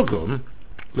Targum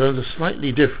learns a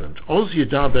slightly different. Oz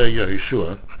Yedaber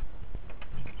Yehoshua,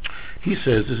 he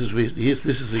says this is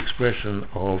the expression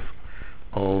of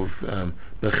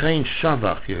B'chein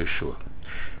Shavach Yehoshua.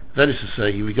 That is to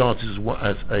say, he regards it as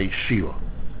a Shiur.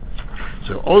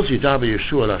 So Oz Yedaber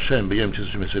Yehoshua L'Hashem B'yom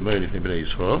Tishrei Mitzvah Lifnei Bnei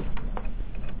Yisrael.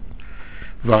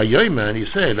 V'ayomer, he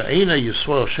said, Eina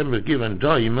Yisrael Hashem V'given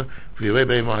Daim V'yirei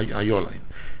B'yim Hayolein.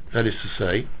 That is to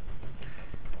say,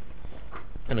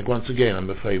 and once again, I'm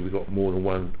afraid we've got more than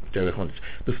one derech on it.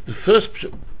 The first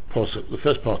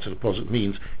part of the posuk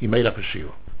means he made up a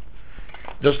shiur.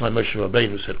 Just like Moshe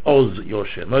Rabbeinu said, Oz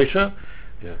Yosher Moshe,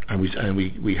 and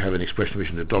we have an expression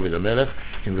written to David HaMelech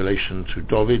in relation to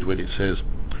David when it says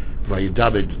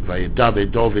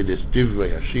Vayedaber David is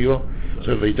Divrei HaShiur,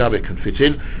 so Vayedaber can fit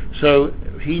in. So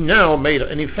he now made,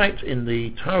 and in fact in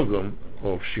the Targum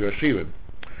of Shir HaShirim,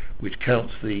 which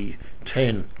counts the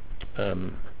 10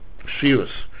 shiurs,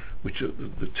 which are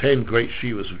the 10 great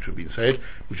shiurs which have been said,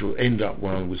 which will end up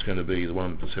one was going to be the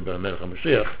one said by Melech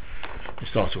HaMashiach. It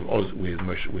starts with Odom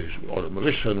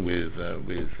Rishon,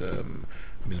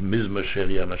 with Mizmah Shel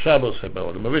Yom HaShabbos, said by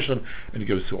Odom Rishon, and it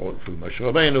goes through Moshe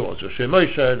Rabbeinu, Oz Yosher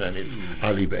Moshe, and it's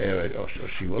Ali Be'er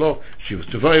Shiur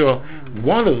Tevayah.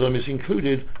 One of them is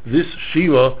included this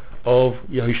shiur of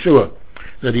Yehoshua,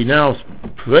 that he now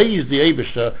praised the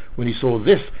Eibishter when he saw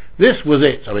this. This was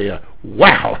it. I mean,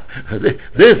 wow!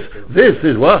 This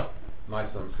is what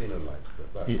my son Sina likes.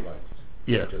 That likes.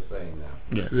 Yeah. Just saying now.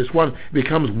 Yeah. This one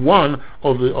becomes one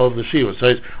of the shiur. So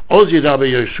it's Oz Yedaber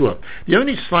Yehoshua. The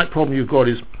only slight problem you've got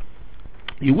is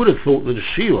you would have thought that a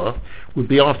shiur would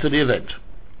be after the event,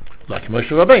 like Moshe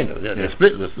Rabbeinu. They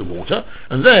split the water,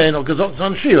 and then Gazot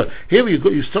on shiur. Here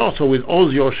you start off with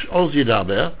Oz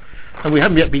Yedaber, and we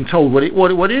haven't yet been told what it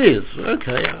is.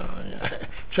 Okay.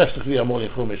 Chestically, I'm only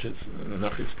Chumash. It's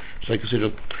Nach. So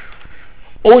consider.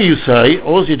 Or you say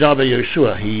Oz Yedaber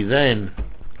Yehoshua. He then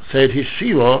said his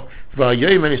shiur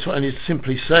v'ayomer, and he's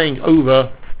simply saying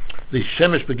over the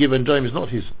Shemesh B'given Dome is not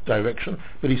his direction,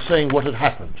 but he's saying what had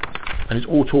happened, and it's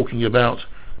all talking about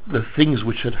the things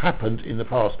which had happened in the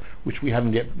past, which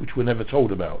we're never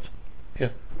told about.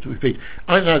 Yeah, to repeat,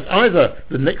 either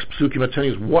the next psukim are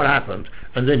telling us what happened,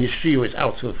 and then his shiur is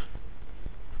out of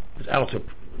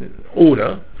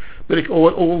order, but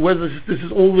or whether this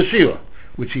is all the shiur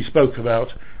which he spoke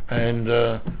about and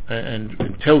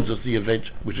tells us the event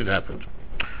which had happened.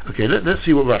 Okay, let's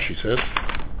see what Rashi says.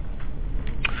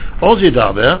 Oz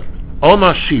Yedaber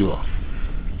Omar Shiur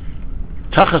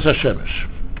Tachas HaShemesh.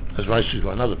 As Rashi's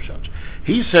got another pshat.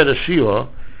 He said a shiur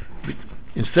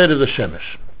instead of the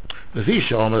Shemesh.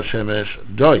 Levisha Omar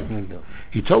Shemesh Doim.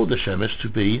 He told the Shemesh to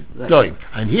be Doim,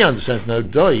 and he understands now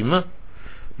Doim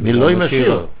Miloi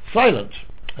Mashiur, silent,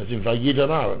 as in Vayidam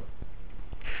Aaron.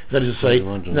 That is to say,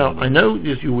 now I know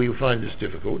we find this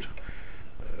difficult.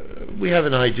 We have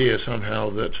an idea somehow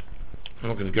that, I'm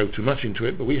not going to go too much into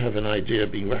it, but we have an idea,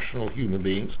 being rational human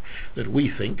beings, that we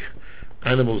think.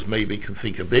 Animals maybe can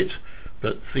think a bit,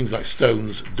 but things like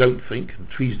stones don't think, and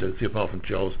trees don't think, apart from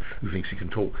Charles, who thinks he can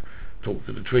talk to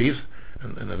the trees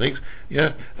and the things.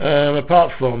 Yeah.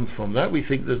 Apart from that, we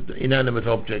think that inanimate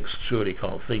objects surely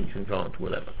can't think and can't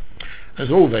whatever. It's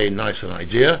all very nice an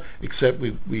idea, except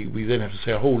we then have to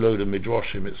say a whole load of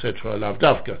midrashim, etc. Lav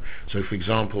davka. So, for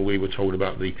example, we were told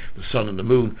about the sun and the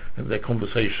moon and their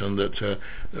conversation that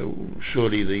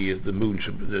surely the moon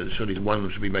surely one of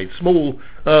them should be made small.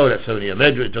 Oh, that's only a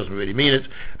medrash; it doesn't really mean it.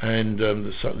 And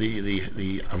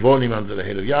the avonim under the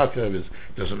head of Yaakov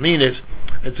doesn't mean it,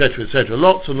 etc., etc.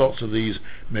 Lots and lots of these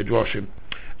midrashim.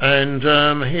 And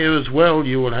here as well,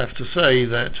 you will have to say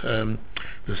that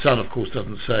the sun, of course,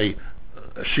 doesn't say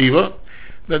Shiva,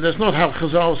 but that's not how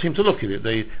Chazal seem to look at it.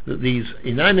 That these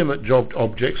inanimate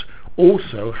objects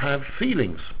also have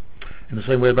feelings. In the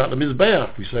same way about the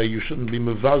Mizbeach, we say you shouldn't be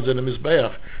muvaz in a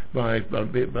Mizbeach by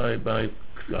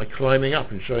climbing up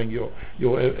and showing your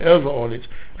erva on it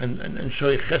and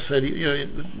showing chesed,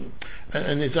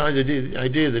 and it's the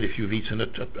idea that if you've eaten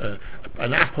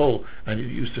an apple and it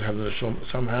used to have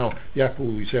somehow the apple,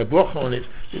 we say a broch on it,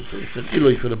 it's an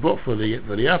ilui for the broch for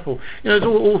the apple. It's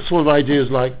all sort of ideas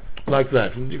like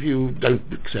that. And if you don't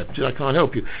accept it, I can't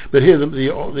help you. But here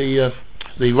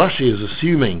the Rashi is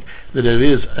assuming that there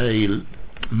is a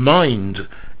mind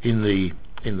in the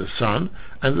sun,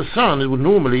 and the sun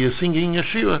normally is singing a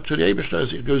shiur to the Eibishter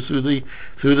as it goes through the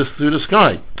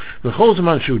sky. The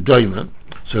Cholzaman Shu Doiman,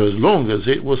 so as long as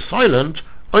it was silent,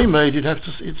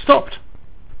 it stopped.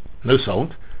 No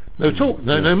song, no talk,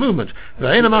 no movement.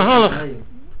 What?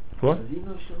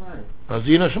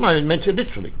 Azina Shemai, it meant it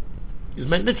literally. It's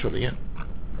meant literally, yeah.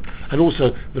 And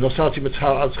also, and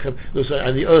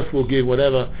the earth will give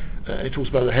whatever, it talks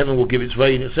about the heaven will give its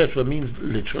rain, etc., means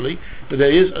literally, but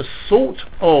there is a sort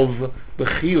of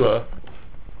bechira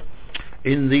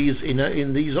in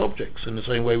these objects, in the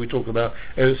same way we talk about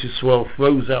Eretz Yisrael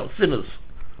throws out sinners.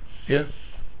 Yeah?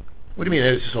 What do you mean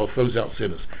Eretz Yisrael throws out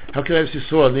sinners? How can Eretz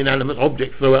Yisrael, an inanimate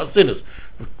object, throw out sinners?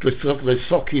 I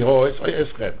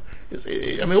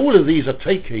mean, all of these are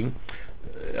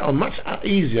much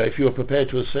easier if you are prepared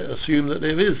to assume that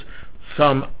there is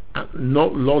some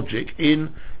not logic in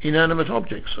inanimate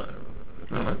objects.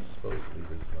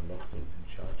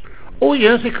 Oh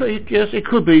yes, it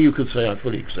could be. You could say, I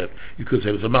fully accept. You could say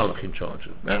it was a malach in charge.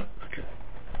 Yeah, okay.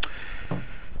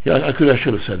 Yeah, I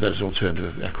should have said that as an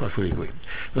alternative. I quite fully agree.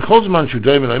 The Chozman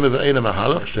Shudoim Eloim Ve'ena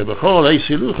Mahalach Shebachol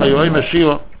Eisiluch Hayoim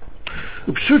Shiur.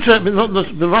 The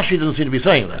Rashi doesn't seem to be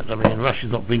saying that. I mean,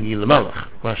 Rashi's not bringing in the malach.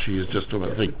 Rashi is just talking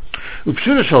about the thing.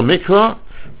 Upshuta shal mikra,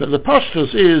 but the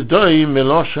pashtus is doim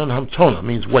meloshan hamtona,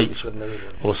 means wait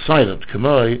or silent.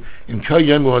 Kamoi im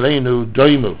koyemu aleinu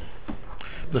doimu,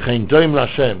 v'chein doim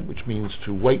l'Hashem, which means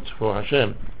to wait for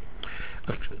Hashem,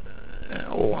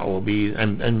 or be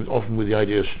and often with the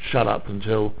idea of shut up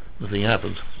until the thing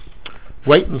happens.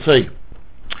 Wait and see.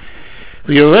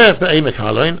 This moon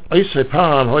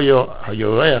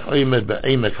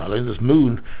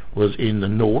was in the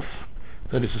north,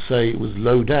 that is to say it was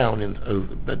low down,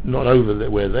 but not over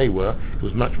where they were, it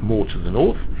was much more to the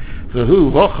north.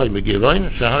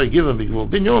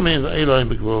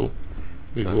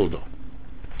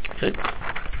 Okay.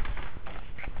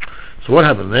 So what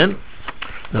happened then?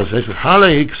 Now it says,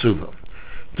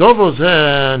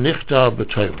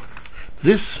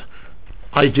 this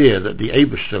idea that the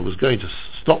Eibishter was going to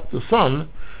stop the sun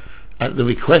at the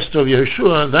request of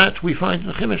Yehoshua, that we find in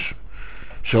the Chumash.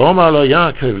 She'omar lo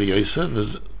Yaakov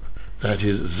liYosef, that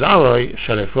is Zaroi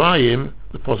shel Ephraim,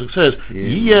 the posuk says,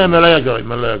 Yeh melei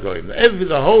hagoyim,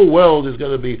 the whole world is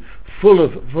going to be full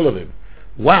of him.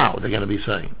 Wow, they're going to be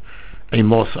saying.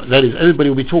 That is, everybody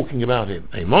will be talking about him.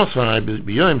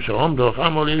 B'yom she'omdo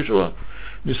chamo liYehoshua,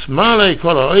 Nismalei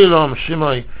kol ha'olam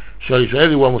shimoi.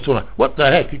 Everyone was talking, what the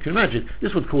heck? You can imagine,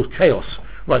 this would cause chaos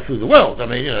right through the world. I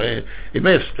mean, it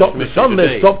may have stopped, the sun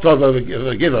may have stopped over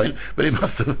Givon, but it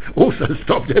must have also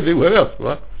stopped everywhere else,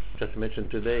 right? Just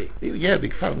mentioned today. Yeah, it'd be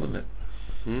fun, wouldn't it?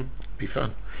 Be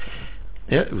fun.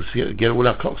 Yeah, it was get all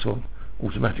our clocks on,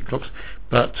 automatic clocks.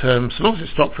 But so long as it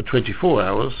stopped for 24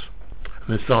 hours,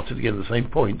 and then started again at the same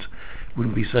point, it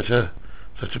wouldn't be such a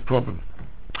problem.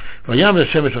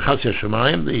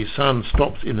 The sun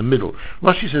stops in the middle.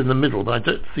 Rashi says in the middle, but I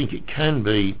don't think it can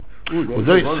be.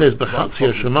 Although it says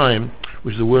B'chatzir Shemayim,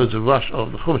 which is the words of Rush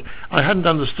of the Chumash, I hadn't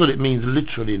understood it means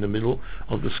literally in the middle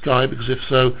of the sky, because if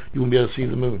so, you wouldn't be able to see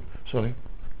the moon. Sorry.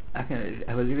 I can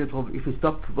have a little problem. If you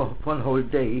stop for one whole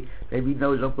day, maybe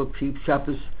no longer keep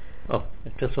Shabbos. Oh, I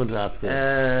just wanted to ask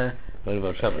what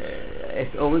about Shabbos?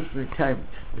 It's always the time.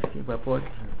 My point.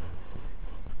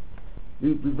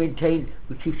 We maintain,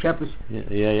 we keep Shabbos.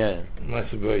 Yeah.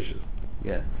 Nice observation.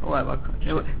 Yeah. Oh, I'm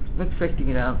not expecting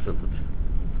an answer, but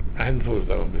I hadn't thought of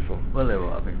that one before. Well, there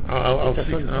are. I'll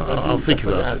think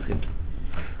about it.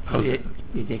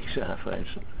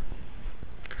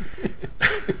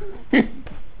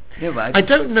 I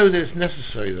don't know that it's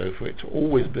necessary, though, for it to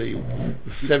always be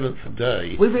the 7th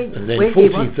day, and then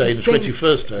 14th day, and the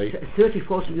 21st day. 30,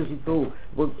 40 years ago,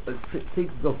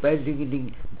 thinking of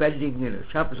bending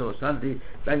Shabbos or Sunday,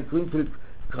 and Greenfield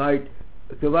cried,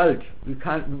 Gewalt, we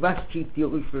must keep the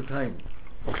original time.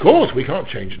 Of course, we can't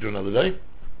change it to another day.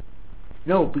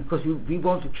 No, because we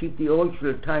want to keep the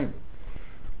original time.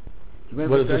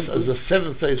 Well, the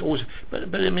seventh day is always... But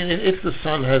I mean, if the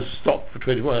sun has stopped for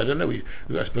 24 hours, I don't know,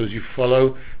 I suppose you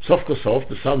follow soft, the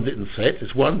sun didn't set,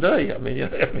 it's one day. I don't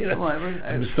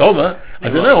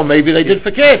know, or maybe they did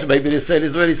forget, maybe they said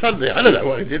it's already Sunday, I don't know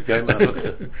what it did.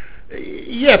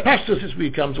 Yeah, Pashtus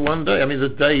becomes one day. I mean, the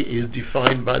day is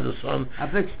defined by the sun.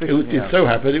 It so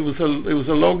happened it was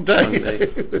a long day.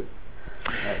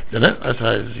 Don't know, that's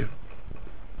how it is.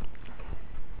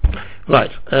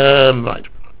 Right.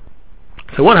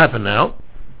 So what happened now?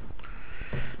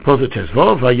 Now this is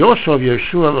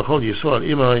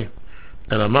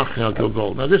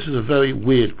a very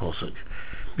weird posuk,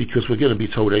 because we're going to be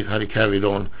told how they carried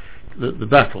on the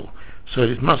battle. So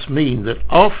it must mean that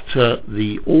after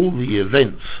all the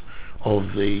events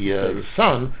of the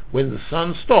sun, when the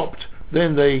sun stopped,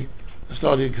 then they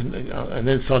started and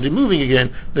then started moving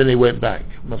again. Then they went back.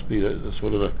 Must be the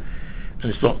sort of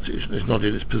and it's not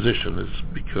in its position. It's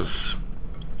because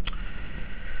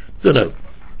don't know.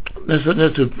 Let's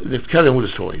carry on with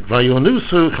the story.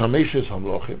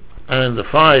 And the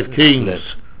 5 kings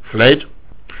fled.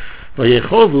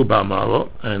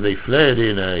 And they fled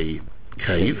in a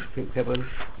cave.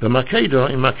 The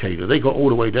Makeda, they got all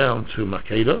the way down to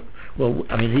Makeda. Well,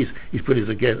 I mean, he's put it as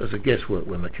a guesswork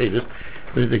where Makeda is,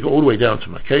 but they got all the way down to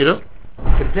Makeda.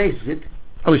 The place, is it?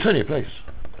 Oh, it's only a place,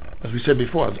 as we said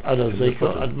before. Ad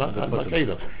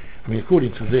Makeda. I mean,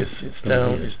 according to this, it's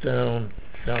down there.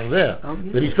 Oh, yeah.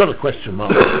 But he's got a question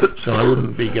mark, so I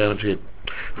wouldn't be guaranteed.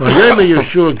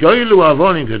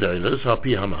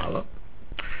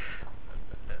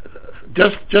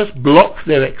 Just block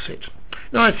their exit.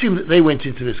 Now I assume that they went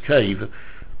into this cave,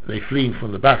 they fleeing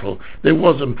from the battle. There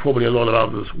wasn't probably a lot of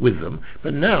others with them,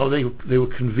 but now they were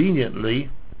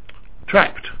conveniently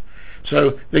trapped.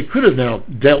 So they could have now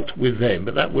dealt with them,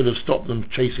 but that would have stopped them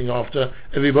chasing after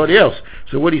everybody else.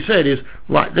 So what he said is,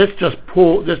 right, let's just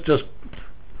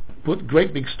put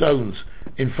great big stones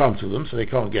in front of them so they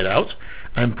can't get out,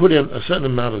 and put in a certain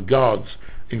amount of guards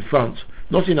in front,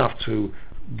 not enough to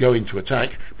go into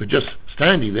attack, but just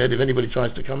standing there. If anybody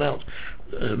tries to come out,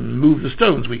 move the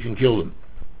stones, we can kill them.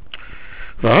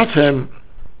 And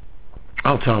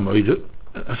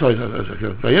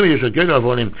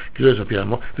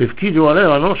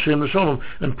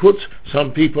put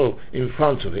some people in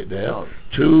front of it there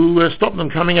to stop them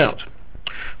coming out.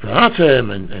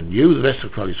 And you, the rest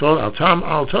of Klal Yisrael,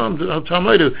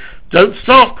 don't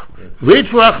stop. Read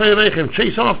for Achayavechem,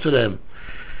 chase after them.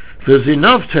 The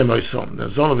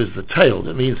Zonov is the tail.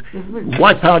 That means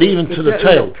wipe out even to the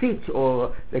tail.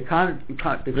 Or they can't.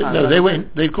 No,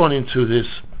 they've gone into this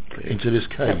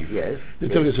cave. Yes.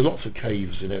 There's lots of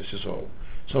caves in Eretz Yisrael.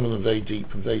 Some of them very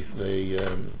deep, and they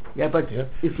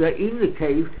if they're in the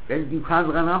cave, then you can't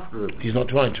run after them. He's not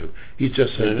trying to. He's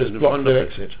just saying just block their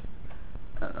exit.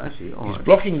 I see. He's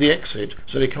blocking the exit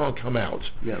so they can't come out.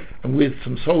 Yeah. And with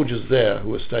some soldiers there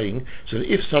who are staying, so that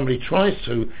if somebody tries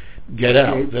to get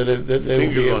out, they will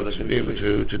be able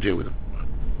to deal with them.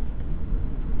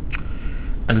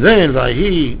 And then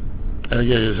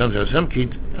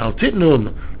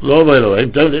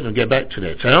don't let them get back to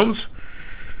their towns.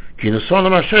 God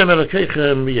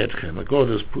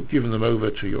has given them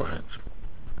over to your hands.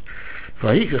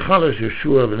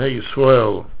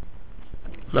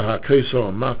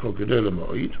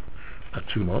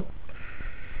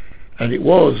 And it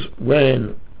was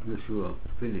when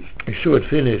Yeshua had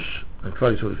finished and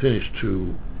Christ had finished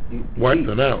to wipe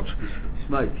them out.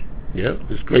 Smite. Yeah,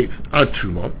 this great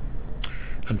Atumah,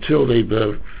 until they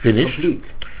were finished. Complete.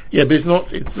 Yeah, but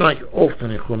it's like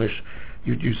often in Chumash,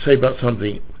 you say about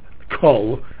something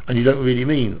kol, and you don't really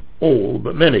mean all,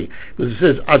 but many. Because it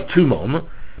says Atumah,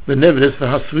 but nevertheless for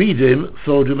Hasridim,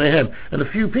 Sodu Mehem. And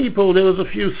a few people, there was a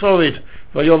few Sorid,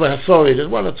 Vayova HaSorid, and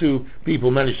 1 or 2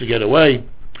 people managed to get away.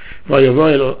 Who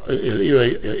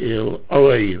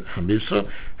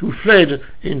fled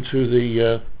into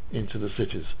the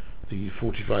cities, the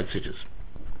fortified cities.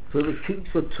 So the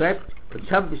kings were trapped, but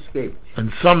some escaped.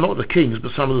 And some, not the kings,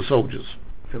 but some of the soldiers.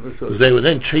 Because they were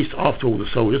then chased after all the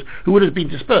soldiers, who would have been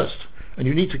dispersed. And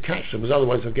you need to catch them, because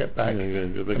otherwise they'll get back. You're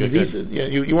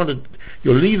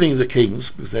leaving the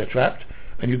kings because they're trapped,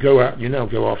 and you go out. You now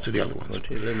go after the other ones. And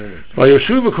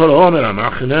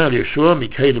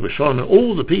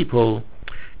all the people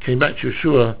came back to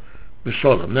Yeshua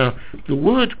b'shalom. Now, the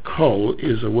word kol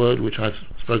is a word which I've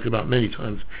spoken about many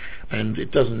times, and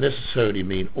it doesn't necessarily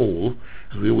mean all.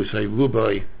 As we always say,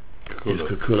 rubai is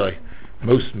kakulai.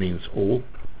 Most means all.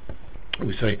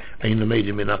 We say ein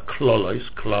lamedim min ha'klolos,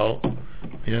 klal,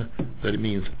 that it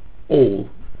means all.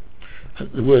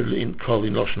 The word kol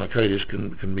in Lashon HaKodesh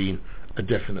can mean a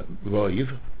definite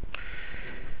roiv.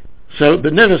 So,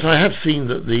 but nevertheless, I have seen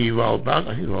that the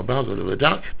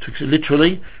Radak took it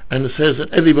literally, and it says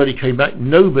that everybody came back,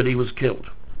 nobody was killed.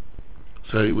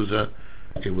 So it was a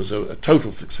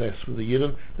total success for the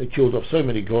Yidden. They killed off so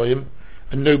many Goyim,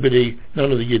 and none of the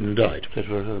Yidden died. That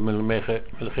was a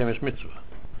Melchemes Mitzvah.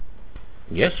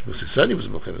 Yes, it certainly was a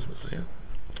Melchemes Mitzvah, yeah.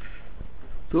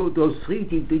 So those 3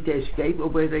 did they escape, or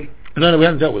were they? No, we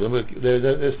haven't dealt with them.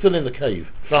 They're still in the cave.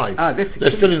 5.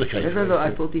 They're still in the cave. No,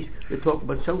 I thought we're talking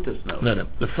about Sotas now. No.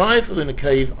 The 5 are in the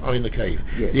cave.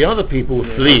 Yes. The other people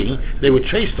were fleeing. They were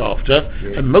chased after,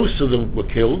 and most of them were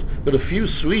killed, but a few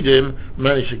Swedim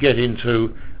managed to get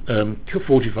into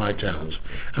fortified towns.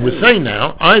 And we're saying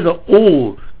now, either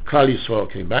all Klal Yisrael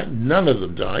came back, none of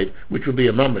them died, which would be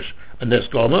a mamash, a nes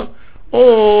gomer,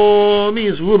 or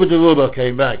means Ruba de Ruba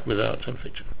came back without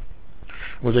affliction.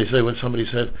 What they say when somebody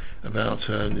said about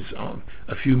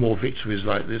a few more victories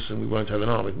like this and we won't have an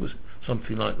army, it was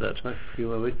something like that. A few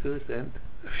more victories and?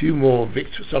 A few more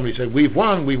victories. Somebody said, we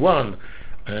won.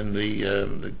 And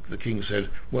the king said,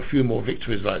 well, a few more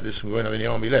victories like this and we won't have any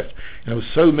army left.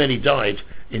 So many died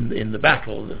in the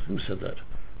battle. Who said that?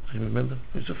 Do you remember?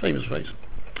 It's a famous phrase.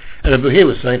 And then here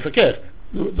was saying, forget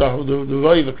the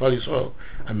Roiv of Klal Yisrael,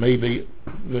 and maybe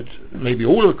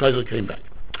all of the Klal Yisrael came back.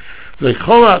 Now this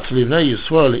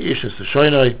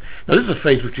is a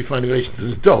phrase which you find in relation to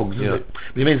the dogs, isn't it?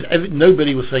 But it means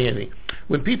nobody was saying anything.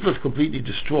 When people are completely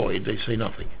destroyed, they say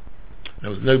nothing.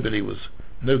 No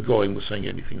Goyim was saying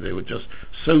anything. They were just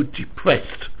so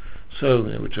depressed, so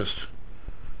they were just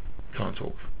can't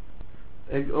talk.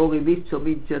 And only means the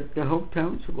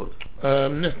hometowns or what?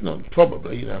 Not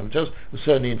probably, just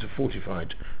certainly into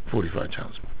fortified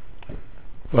towns.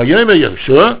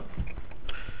 Yehoshua,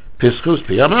 Piskus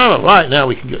Piyamara. Right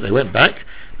now they went back.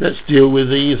 Let's deal with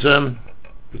these the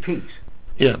kings.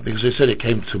 Yeah, because they said it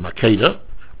came to Makeda,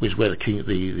 which is where the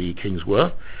kings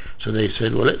were. So they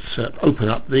said, well, let's open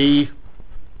up the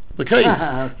cave.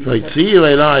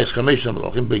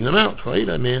 Bring them out.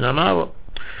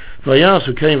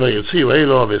 Vayasu came Vayotziu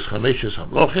Elov es Chameshes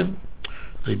Hamlochim.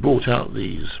 They brought out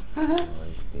these 10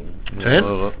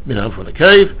 from the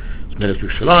cave. Melech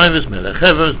Yerushalayim, Melech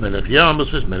Hever, Melech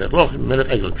Yarmus, Melech Lochim, Melech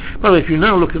Egel. Well, if you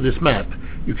now look at this map,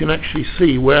 you can actually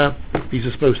see where these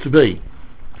are supposed to be.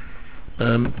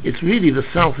 It's really the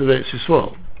south of Eretz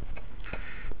Yisrael,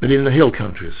 but in the hill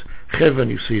countries. Hever,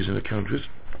 you see, is in the countries.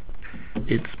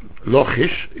 It's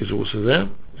Lochish is also there,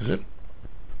 is it?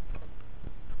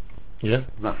 Yeah.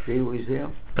 Matthew is there.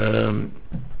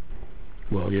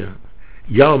 Well, yeah.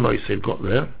 Yarmos they've got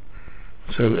there.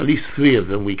 So at least 3 of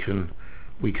them we can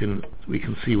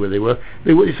see where they were.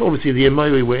 It's obviously the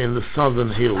Amori were in the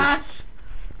southern hills.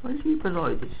 What is it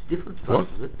annoyed? It's different spots,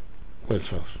 is it? Where's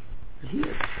fast?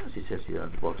 Here, as it says here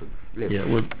at the bottom. Left. Yeah,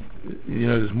 well,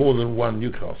 there's more than one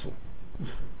Newcastle.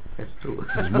 That's true.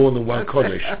 There's more than one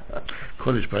Kodesh.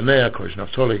 Kodesh Barnea, Kodesh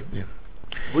Naphtali. Yeah.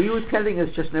 Were you telling us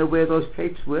just now where those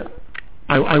tapes were?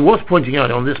 I was pointing out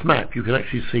on this map you can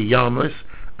actually see Yarmos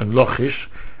and Lochish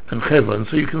and Chevron,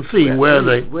 so you can see where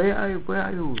they... Where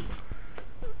are you?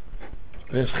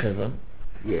 There's Chevron.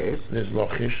 Yes. There's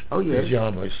Lochish. Oh, yes. There's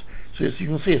Yarmos. So you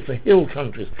can see it's the hill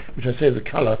countries, which I say the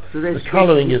colour. So the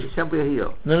colouring is... somewhere here?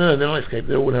 No, they're not escaped.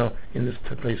 They're all now in this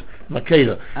place,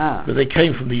 Makeda. But they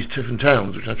came from these different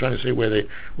towns, which I'm trying to say where they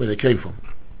came from.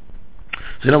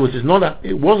 So in other words,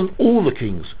 it wasn't all the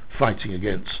kings fighting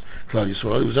against Klal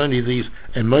Yisrael. It was only these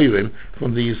Emorim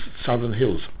from these southern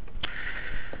hills.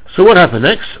 So what happened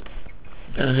next?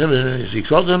 And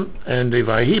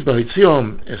Vayihi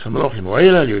B'Hitzion Es HaMelachim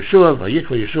O'Ela Yehoshua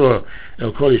Vayikra Yehoshua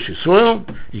El Kodesh Yisrael.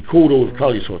 He called all of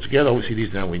Klal Yisrael together. Obviously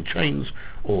these now in chains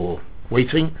or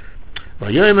waiting.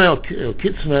 Vayomer El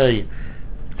Kitzmei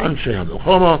Anshe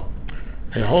HaMelchama.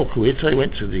 He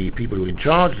went to the people who were in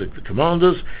charge, the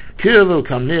commanders. Kirvu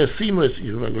come near Simus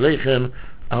Yivaglechem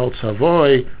Al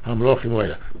Tzavoi HaMelachim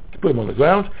O'Ela. Put them on the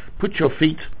ground. Put your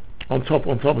feet on top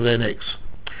of their necks.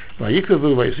 Put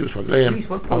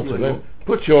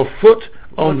your foot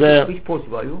on their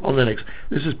necks.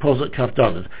 This is posuk Kaf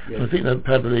Dalet. I think that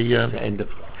probably and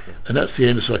that's the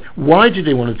end of the story. Why did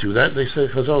they want to do that? They say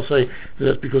Chazal say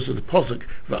that's because of the posuk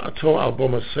Va'ator al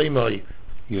Boma Semai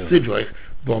Sidrech.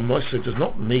 Boma does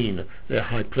not mean they're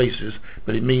high places,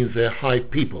 but it means they're high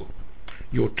people.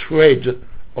 Your tread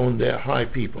on their high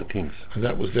people, and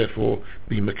that was therefore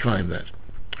being Mekayim that.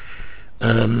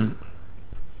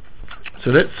 So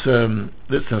let's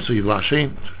now see Rashi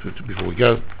before we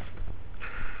go.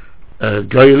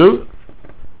 Gailu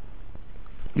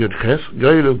Yudches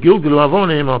Gailu Gilgalu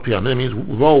Avonim Alpiam. That means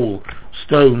roll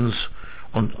stones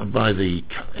by the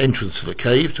entrance to the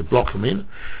cave to block them in.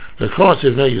 The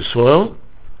Chorsiv Ne Yisrael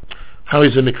How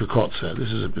is a mikakotzer?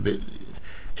 This is a bit.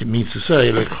 It means to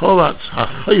say lechoratz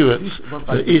hachoyretz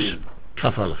the ish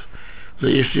kafalef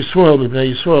the ish Yisrael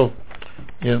b'bnei Yisrael.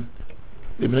 Yeah,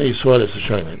 b'nei Yisrael is the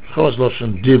shayim. Choraz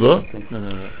loshen diba.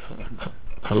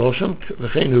 Haloshen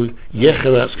v'chein hu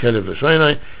yecheratz kelev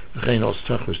l'shaynai v'chein os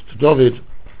tachus to David.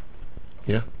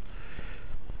 Yeah.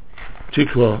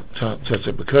 Tikva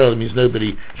tetzek b'kerel means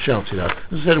nobody shouted out.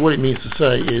 As I said, what it means to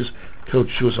say is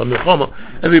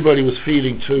everybody was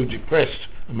feeling too depressed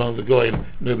among the goyim.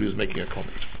 Nobody was making a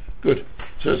comment. Good.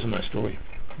 So that's a nice story.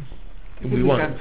 We won.